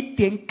他们一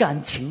点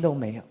感情都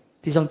没有。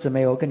弟兄姊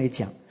妹，我跟你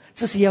讲，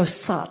这些要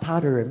杀他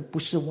的人不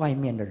是外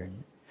面的人，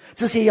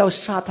这些要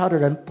杀他的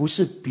人不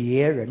是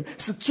别人，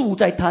是住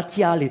在他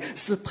家里，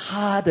是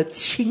他的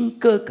亲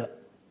哥哥。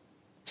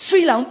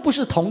虽然不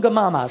是同个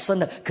妈妈生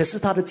的，可是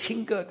他的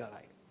亲哥哥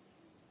来。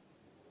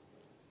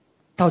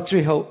到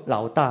最后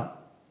老大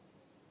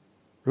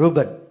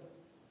Reuben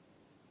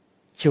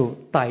就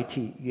代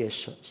替约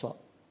瑟说，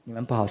你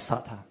们不好杀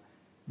他，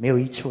没有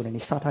益处的，你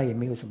杀他也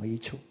没有什么益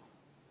处。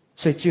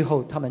所以最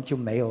后他们就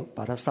没有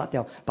把他杀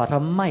掉，把他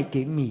卖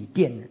给米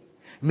甸人。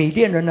米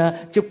甸人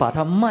呢就把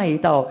他卖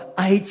到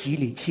埃及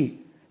里去，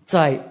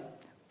在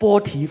波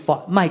提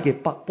法卖给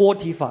波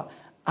提法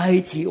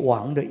埃及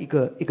王的一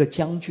个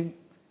将军，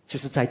就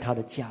是在他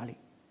的家里。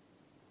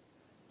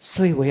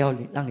所以我要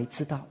让你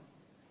知道，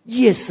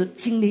夜市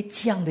经历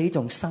这样的一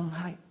种伤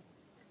害，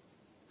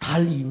他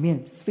里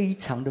面非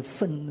常的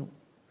愤怒，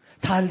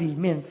他里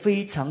面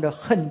非常的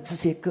恨这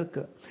些哥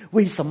哥。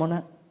为什么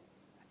呢？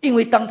因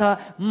为当他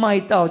卖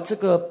到这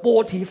个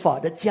波提法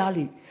的家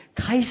里，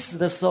开始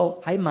的时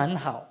候还蛮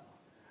好，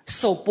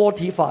受波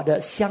提法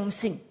的相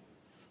信。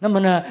那么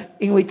呢，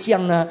因为这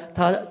样呢，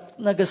他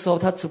那个时候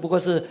他只不过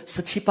是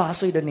17、18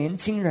岁的年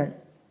轻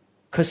人，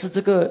可是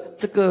这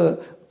个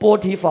波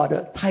提法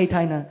的太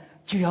太呢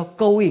就要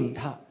勾引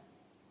他，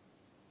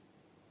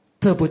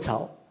得不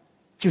着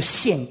就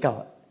陷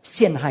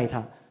害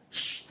他，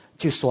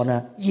就说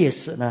呢夜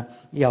市呢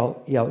要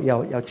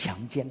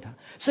强奸他。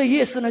所以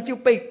夜市呢就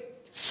被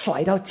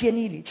甩到监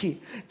狱里去，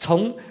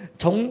从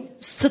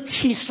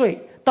17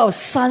岁到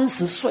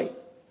30岁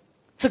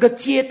这个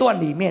阶段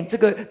里面，这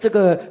个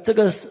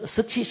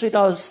17岁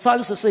到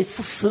30岁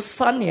是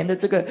13年的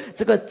这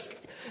个，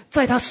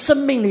在他生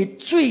命里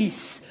最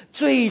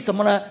什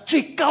么呢？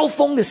最高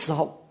峰的时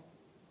候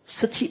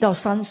，17到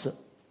30，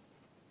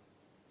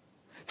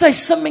在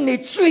生命里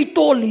最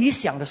多理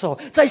想的时候，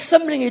在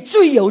生命里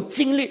最有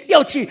精力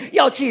要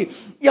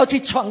去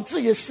闯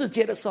自己的世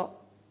界的时候，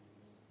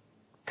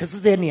可是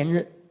这些年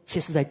日却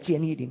是在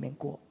监狱里面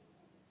过。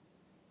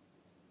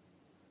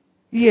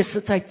越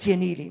是在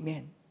监狱里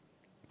面，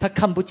他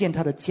看不见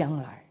他的将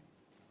来，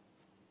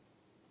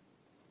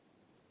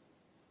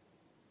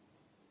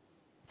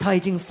他已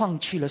经放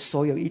弃了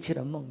所有一切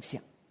的梦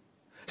想。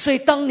所以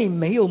当你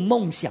没有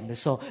梦想的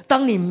时候，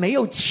当你没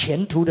有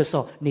前途的时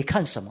候，你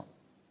看什么？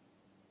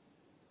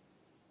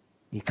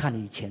你看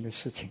以前的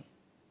事情，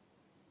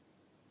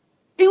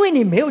因为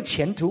你没有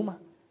前途嘛，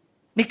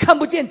你看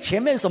不见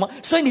前面什么，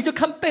所以你就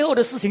看背后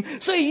的事情。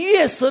所以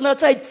约瑟呢，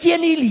在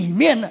监狱里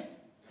面呢，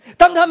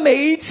当他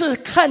每一次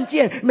看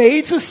见，每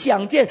一次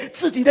想见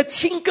自己的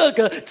亲哥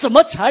哥怎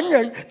么残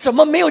忍，怎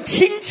么没有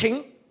亲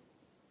情，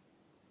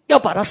要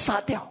把他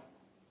杀掉。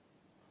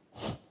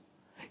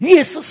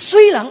约瑟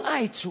虽然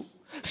爱主，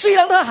虽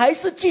然他还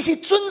是继续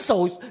遵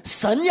守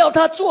神要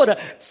他做的，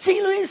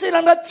虽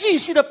然他继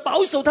续的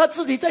保守他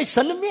自己在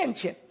神的面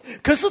前，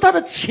可是他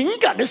的情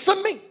感的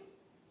生命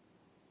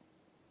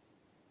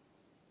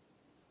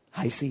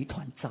还是一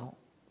团糟。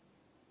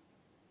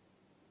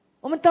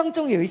我们当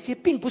中有一些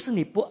并不是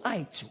你不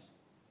爱主，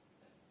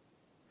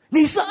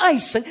你是爱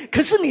神，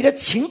可是你的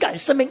情感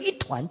生命一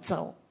团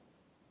糟。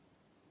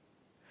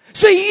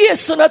所以约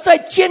瑟呢，在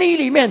监狱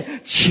里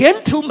面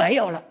前途没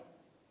有了。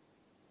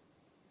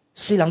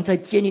虽然在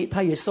监狱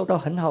他也受到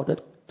很好的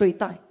对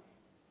待，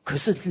可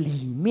是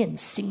里面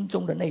心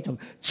中的那种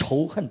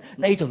仇恨，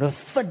那一种的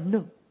愤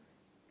怒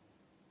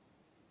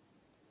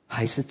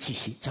还是继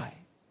续在，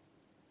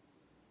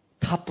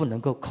他不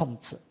能够控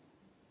制，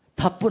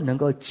他不能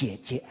够解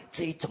决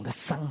这一种的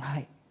伤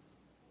害。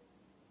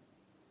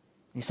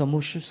你说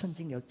牧师，圣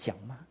经有讲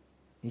吗？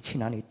你去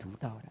哪里读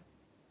到的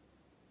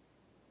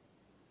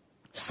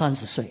？30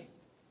岁，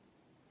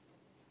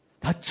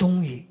他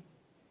终于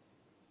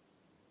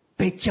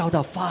被叫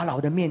到法老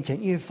的面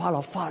前，因为法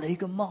老发了一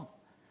个梦，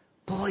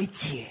不会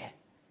解，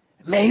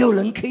没有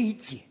人可以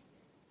解。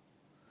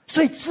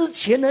所以之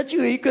前呢，就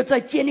有一个在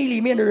监狱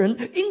里面的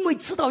人，因为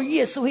知道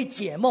夜市会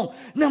解梦，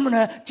那么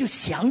呢就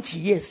想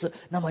起夜市，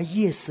那么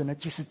夜市呢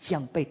就是这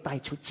样被带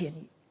出监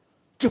狱，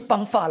就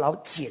帮法老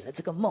解了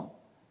这个梦。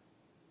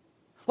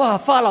哇，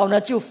法老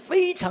呢就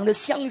非常的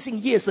相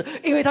信夜市，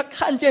因为他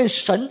看见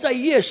神在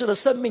夜市的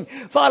生命。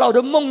法老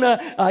的梦呢，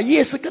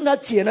夜市跟他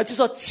解呢，就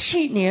说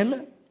7年呢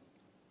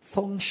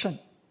丰盛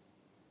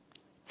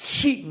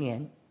，7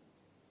年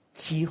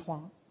饥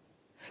荒。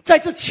在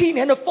这7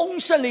年的丰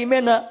盛里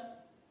面呢，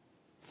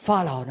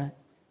法老呢，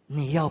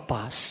你要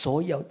把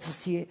所有这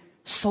些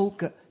收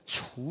割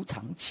储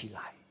藏起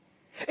来，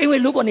因为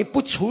如果你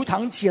不储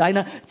藏起来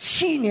呢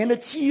，7年的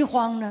饥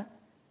荒呢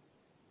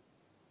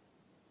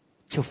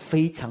就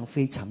非常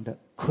非常的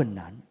困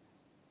难，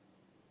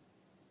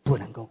不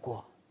能够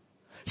过。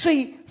所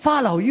以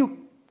法老又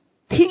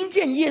听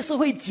见夜市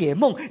会解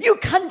梦，又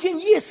看见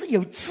夜市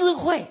有智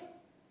慧。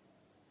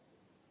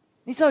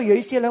你知道有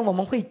一些人我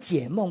们会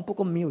解梦，不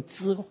过没有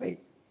智慧。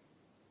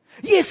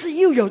夜市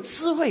又有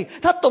智慧，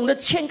他懂得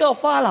劝告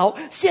法老，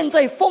现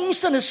在丰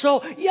盛的时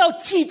候要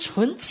寄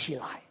存起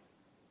来，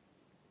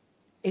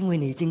因为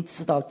你已经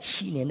知道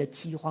7年的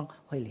饥荒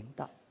会临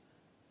到。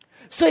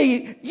所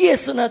以夜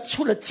市呢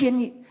出了监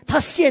狱，他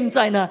现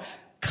在呢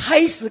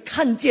开始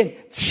看见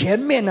前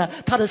面呢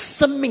他的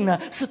生命呢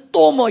是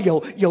多么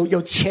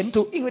有前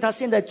途，因为他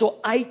现在做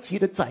埃及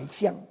的宰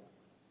相，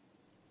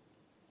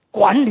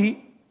管理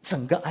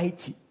整个埃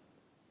及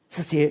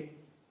这些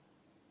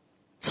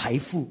财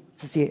富，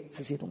这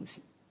些东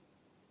西。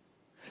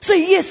所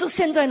以夜市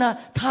现在呢，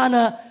他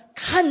呢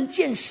看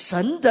见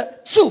神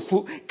的祝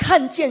福，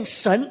看见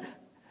神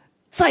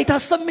在他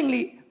生命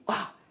里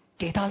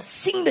给他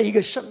新的一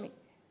个生命。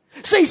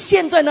所以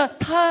现在呢，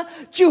他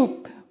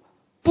就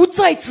不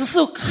再只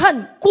是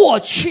看过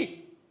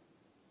去，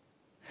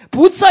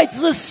不再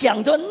只是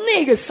想着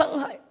那个伤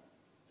害。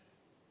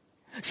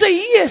所以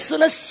夜市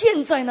呢，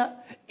现在呢，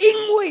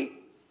因为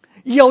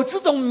有这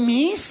种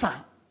弥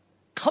撒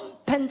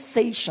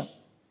compensation，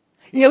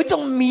 有一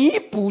种弥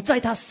补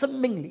在他生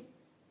命里，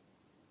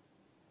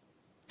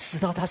使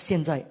到他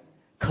现在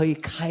可以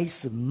开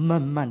始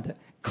慢慢的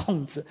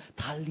控制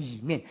他里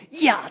面，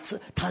压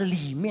制他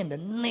里面的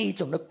那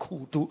种的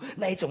苦毒，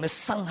那一种的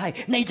伤害，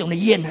那一种的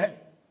怨恨。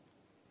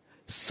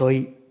所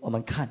以我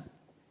们看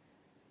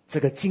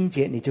这个经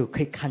节，你就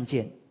可以看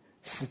见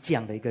是这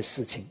样的一个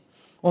事情。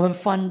我们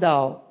翻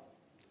到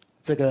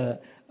这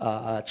个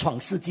创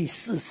世纪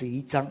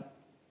41章，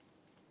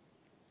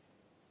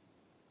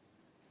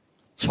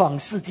创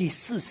世纪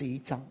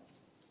41章。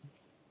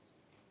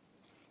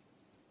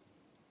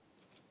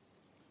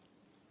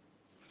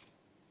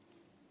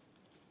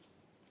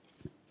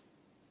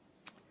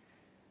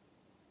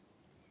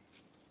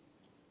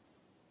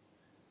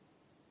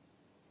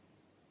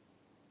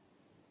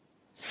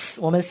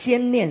我们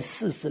先念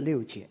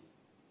46节。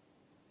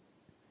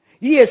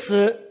夜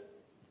市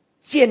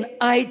见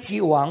埃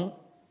及王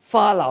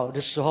法老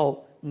的时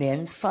候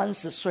年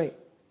30岁，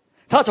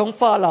他从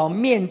法老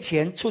面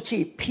前出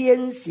去，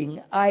偏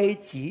行埃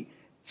及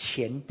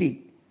全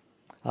地。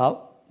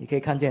好，你可以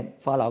看见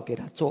法老给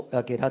他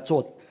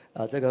做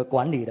这个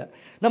管理的。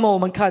那么我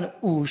们看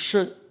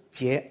50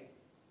节，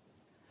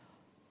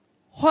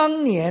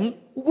荒年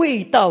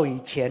未到以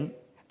前，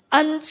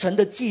安城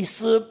的祭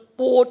司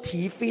波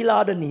提菲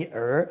拉的女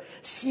儿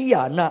西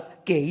亚娜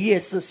给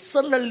夜市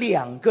生了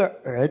2个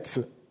儿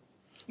子。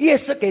夜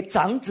市给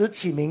长子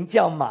起名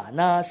叫马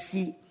拿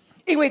西，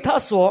因为他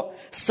说，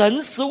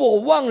神使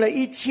我忘了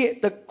一切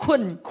的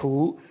困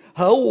苦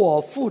和我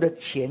父的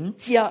全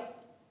家。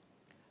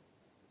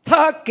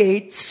他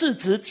给次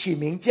子起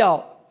名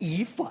叫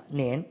以法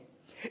莲，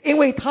因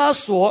为他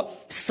说，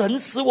神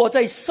使我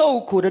在受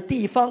苦的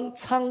地方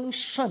昌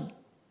盛。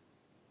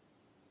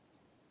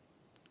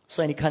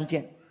所以你看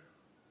见，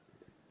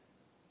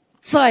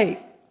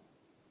在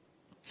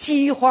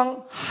饥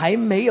荒还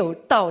没有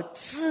到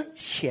之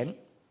前，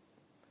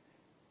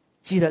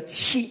记得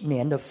7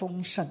年的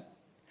丰盛。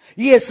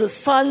夜市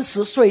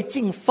30岁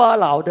进法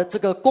老的这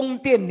个宫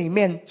殿里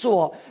面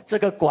做这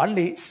个管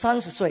理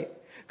，30岁。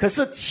可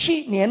是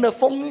7年的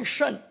丰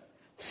盛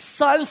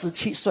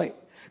，37岁。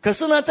可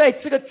是呢，在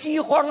这个饥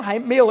荒还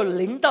没有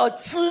临到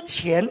之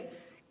前，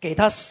给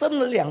他生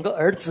了2个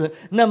儿子。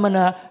那么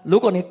呢，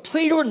如果你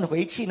推论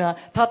回去呢，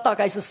他大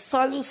概是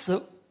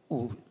35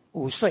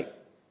岁，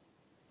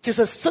就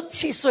是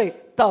17岁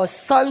到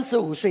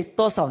35岁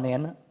多少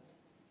年呢？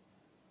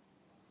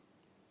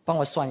帮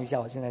我算一下，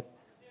我现在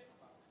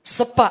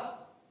18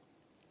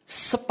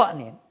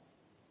年，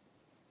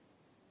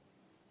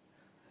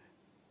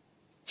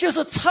就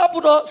是差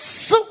不多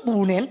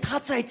15年，他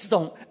在这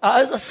种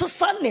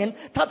13年，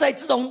他在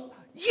这种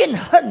怨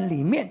恨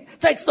里面，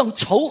在这种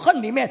仇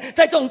恨里面，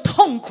在这种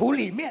痛苦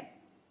里面，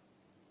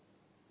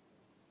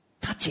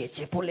他解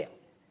决不了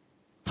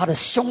他的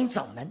兄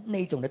长们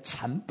那种的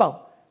残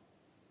暴，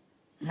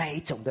那一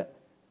种的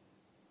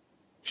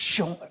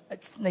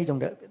那种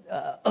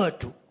的恶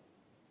毒。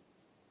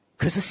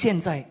可是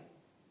现在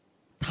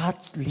他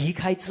离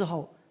开之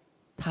后，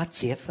他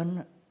结婚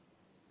了，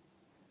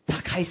他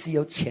开始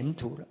有前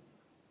途了。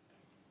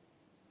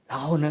然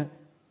后呢，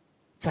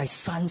在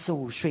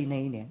35岁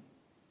那一年，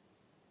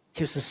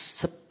就是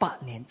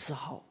18年之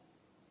后，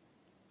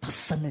他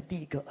生了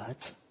第一个儿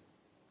子。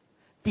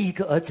第一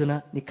个儿子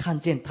呢，你看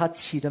见他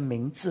起的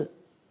名字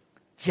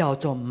叫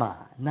做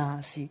马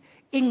拿西，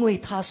因为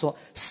他说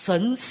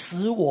神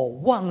使我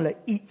忘了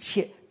一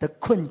切的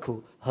困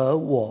苦和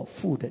我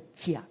父的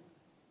家。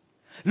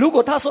如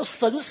果他说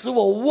神使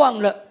我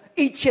忘了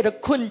一切的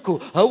困苦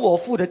和我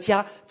父的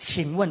家，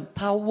请问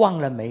他忘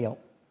了没有？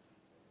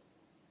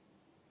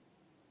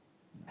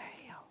没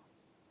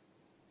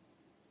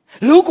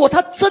有。如果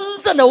他真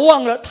正的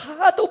忘了，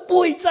他都不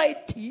会再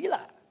提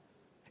了，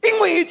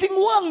因为已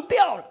经忘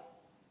掉了。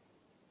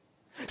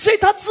所以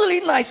他这里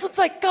乃是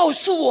在告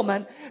诉我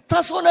们，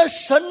他说呢，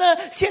神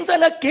呢现在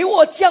呢给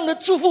我这样的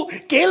祝福，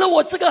给了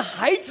我这个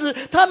孩子，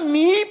他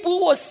弥补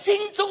我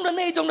心中的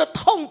那种的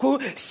痛苦。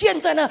现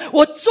在呢，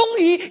我终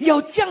于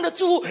有这样的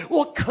祝福，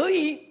我可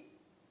以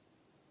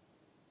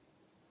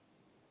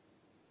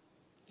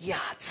压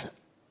制，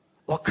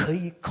我可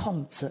以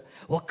控制，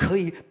我可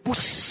以不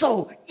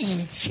受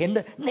以前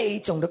的那一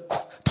种的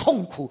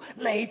痛苦，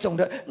那一种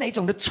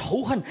的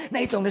仇恨，那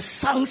一种的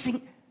伤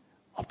心，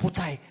我不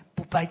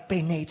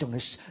被那一种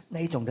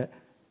的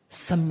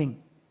生命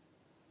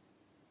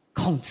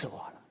控制我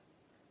了。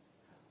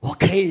我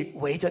可以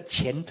围着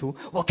前途，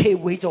我可以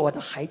围着我的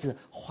孩子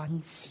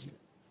欢喜了。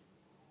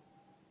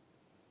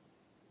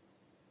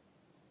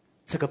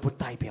这个不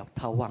代表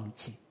他忘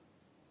记，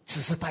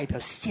只是代表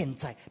现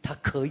在他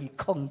可以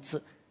控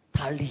制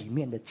他里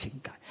面的情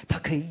感，他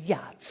可以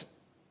压制。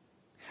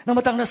那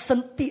么当他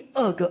生第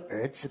二个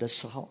儿子的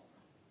时候，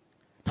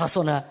他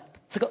说呢，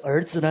这个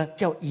儿子呢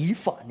叫以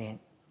法莲，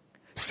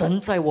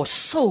神在我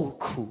受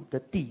苦的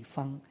地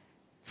方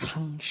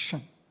昌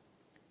盛。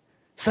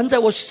神在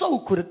我受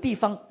苦的地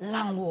方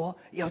让我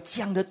有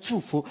这样的祝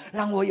福，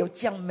让我有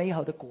这样美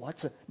好的果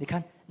子。你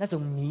看那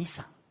种弥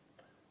撒，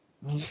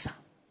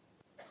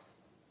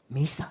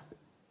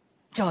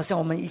就好像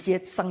我们一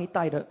些上一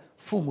代的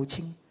父母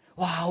亲，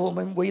哇，我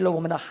们为了我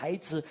们的孩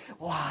子，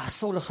哇，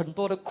受了很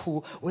多的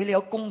苦，为了要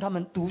供他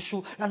们读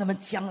书，让他们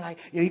将来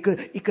有一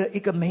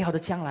个美好的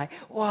将来，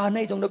哇，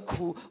那种的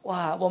苦，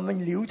哇，我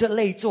们流着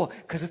泪做。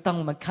可是当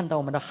我们看到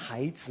我们的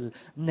孩子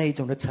那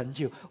种的成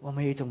就，我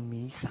们有一种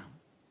迷伤，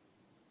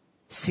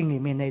心里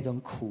面那种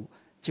苦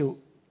就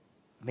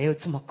没有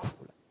这么苦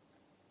了。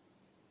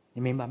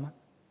你明白吗？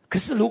可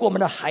是如果我们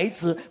的孩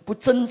子不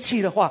争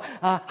气的话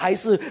啊，还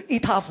是一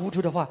塌糊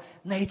涂的话，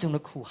那一种的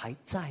苦还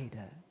在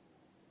的。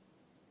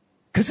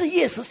可是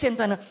耶稣现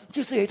在呢，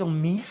就是有一种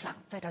迷惘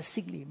在他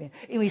心里面，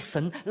因为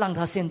神让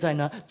他现在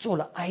呢做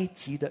了埃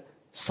及的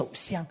首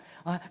相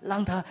啊，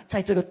让他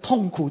在这个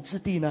痛苦之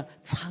地呢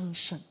昌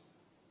盛。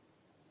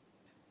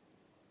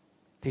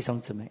弟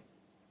兄姊妹，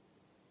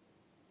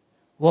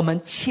我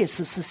们确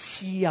实是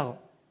需要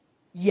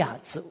压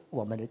制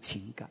我们的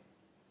情感，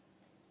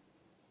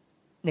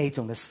那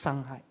种的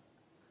伤害，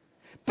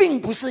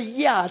并不是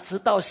压制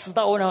到使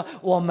到呢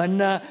我们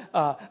呢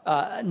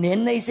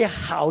连那些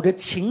好的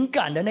情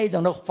感的那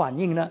种的反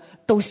应呢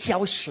都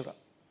消失了。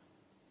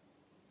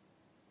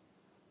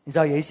你知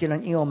道有一些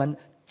人因为我们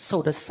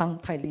受的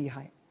伤太厉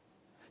害，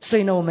所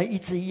以呢我们一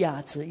直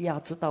压制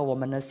到我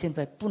们呢现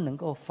在不能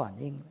够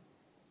反应了。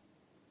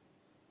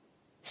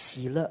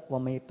喜乐我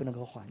们也不能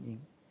够反应，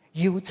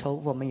忧愁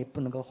我们也不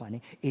能够反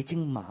应，已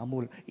经麻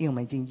木了，因为我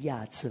们已经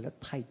压制了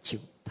太久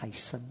太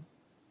深。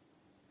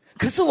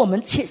可是我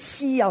们却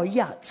需要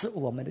压制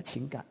我们的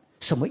情感，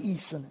什么意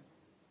思呢？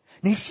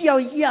你需要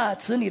压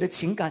制你的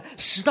情感，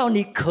使到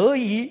你可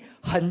以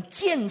很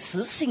建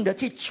设性的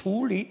去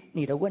处理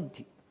你的问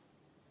题。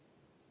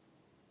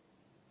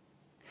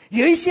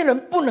有一些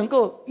人不能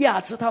够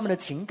压制他们的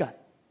情感，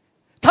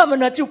他们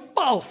呢就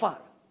爆发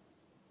了。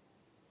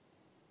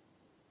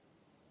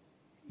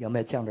有没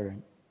有这样的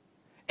人？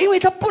因为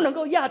他不能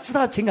够压制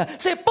他的情感，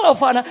所以爆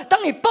发呢，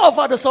当你爆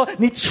发的时候，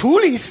你处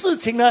理事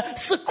情呢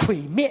是毁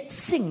灭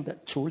性的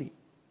处理。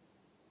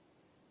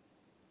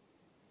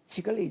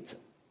举个例子，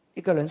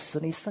一个人使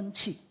你生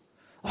气，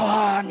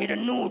哇，你的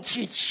怒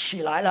气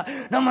起来了，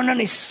那么呢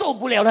你受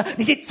不了了，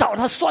你去找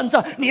他算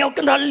账，你要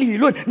跟他理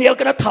论，你要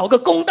跟他讨个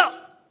公道。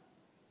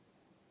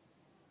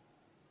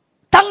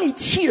当你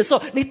气的时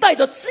候，你带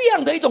着这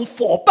样的一种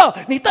火爆，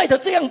你带着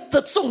这样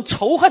的这种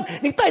仇恨，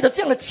你带着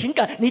这样的情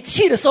感，你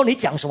气的时候你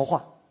讲什么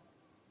话？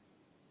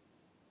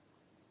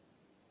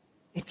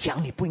你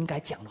讲你不应该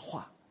讲的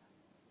话，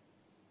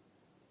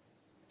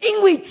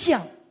因为这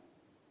样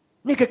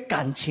那个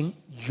感情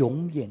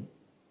永远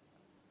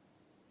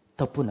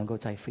都不能够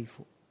再恢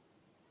复。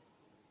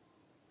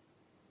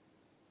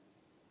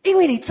因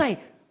为你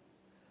在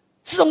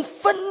这种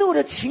愤怒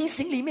的情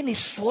形里面，你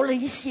说了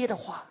一些的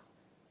话，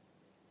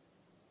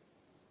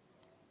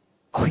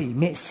毁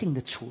灭性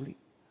的处理。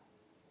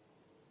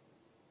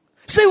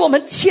所以我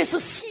们确实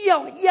需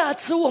要压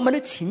制我们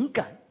的情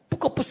感，不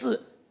过不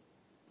是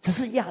只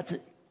是压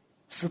制，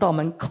使到我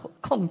们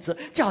控制，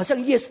就好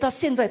像耶稣他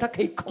现在他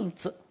可以控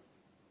制，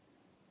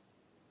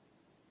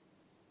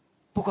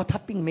不过他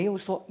并没有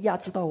说压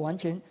制到完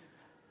全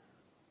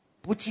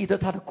不记得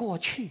他的过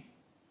去。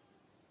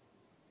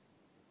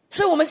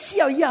所以我们需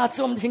要压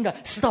制我们的情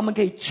感，使到我们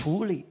可以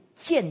处理，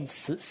建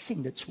设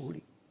性的处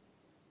理，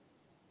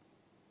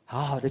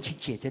好好的去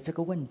解决这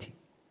个问题。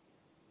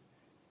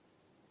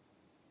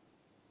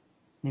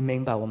你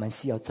明白我们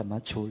需要怎么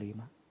处理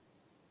吗？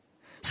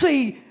所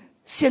以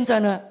现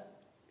在呢，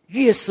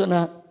耶稣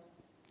呢，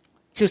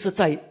就是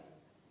在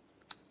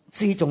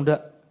这一种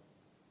的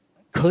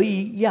可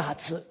以压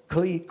制、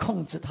可以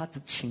控制他的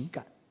情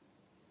感。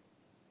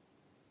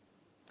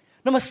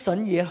那么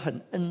神也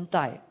很恩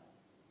待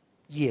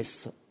耶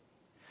稣。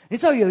你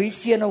知道有一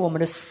些呢，我们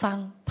的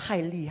伤太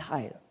厉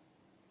害了，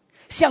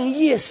像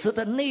耶稣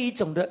的那一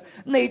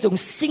种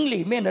心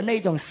里面的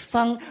那种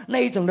伤，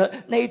那一种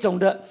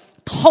的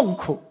痛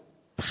苦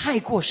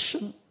太过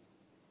深，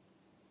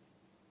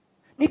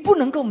你不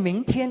能够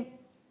明天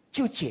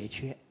就解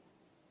决，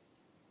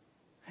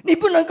你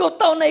不能够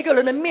到那个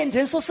人的面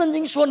前说，圣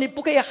经说你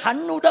不可以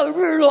含怒到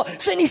日落，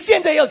所以你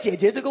现在要解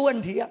决这个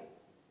问题啊，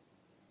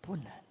不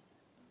能，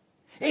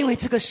因为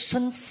这个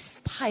深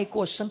太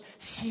过深，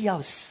需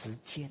要时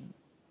间。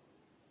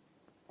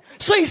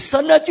所以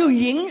神呢就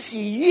允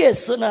许耶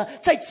稣呢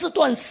在这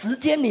段时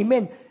间里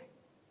面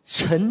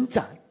成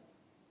长，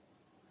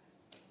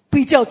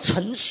比较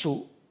成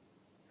熟，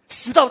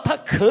使到他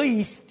可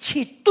以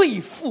去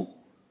对付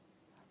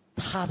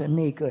他的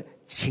那个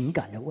情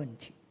感的问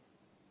题。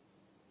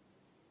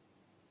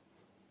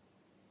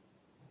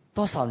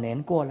多少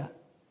年过了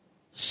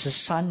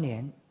？13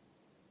年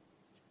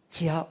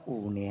加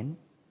5年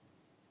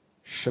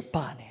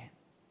，18年。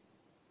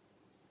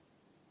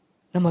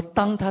那么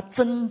当他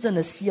真正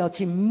的需要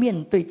去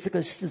面对这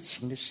个事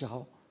情的时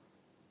候，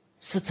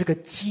是这个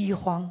饥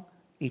荒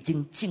已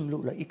经进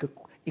入了一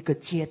个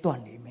阶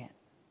段里面，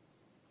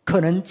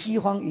可能饥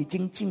荒已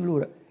经进入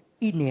了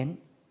1年、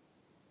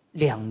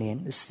2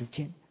年的时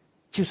间。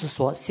就是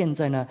说现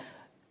在呢，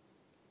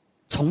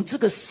从这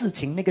个事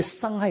情那个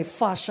伤害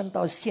发生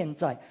到现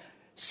在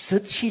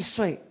，17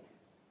岁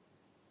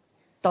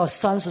到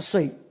30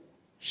岁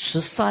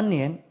，13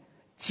年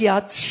加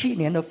7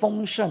年的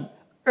丰盛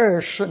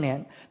，20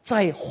年，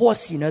再或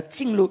许呢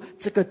进入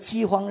这个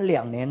饥荒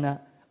2年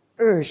呢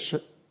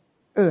，22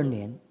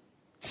年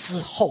之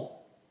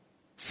后，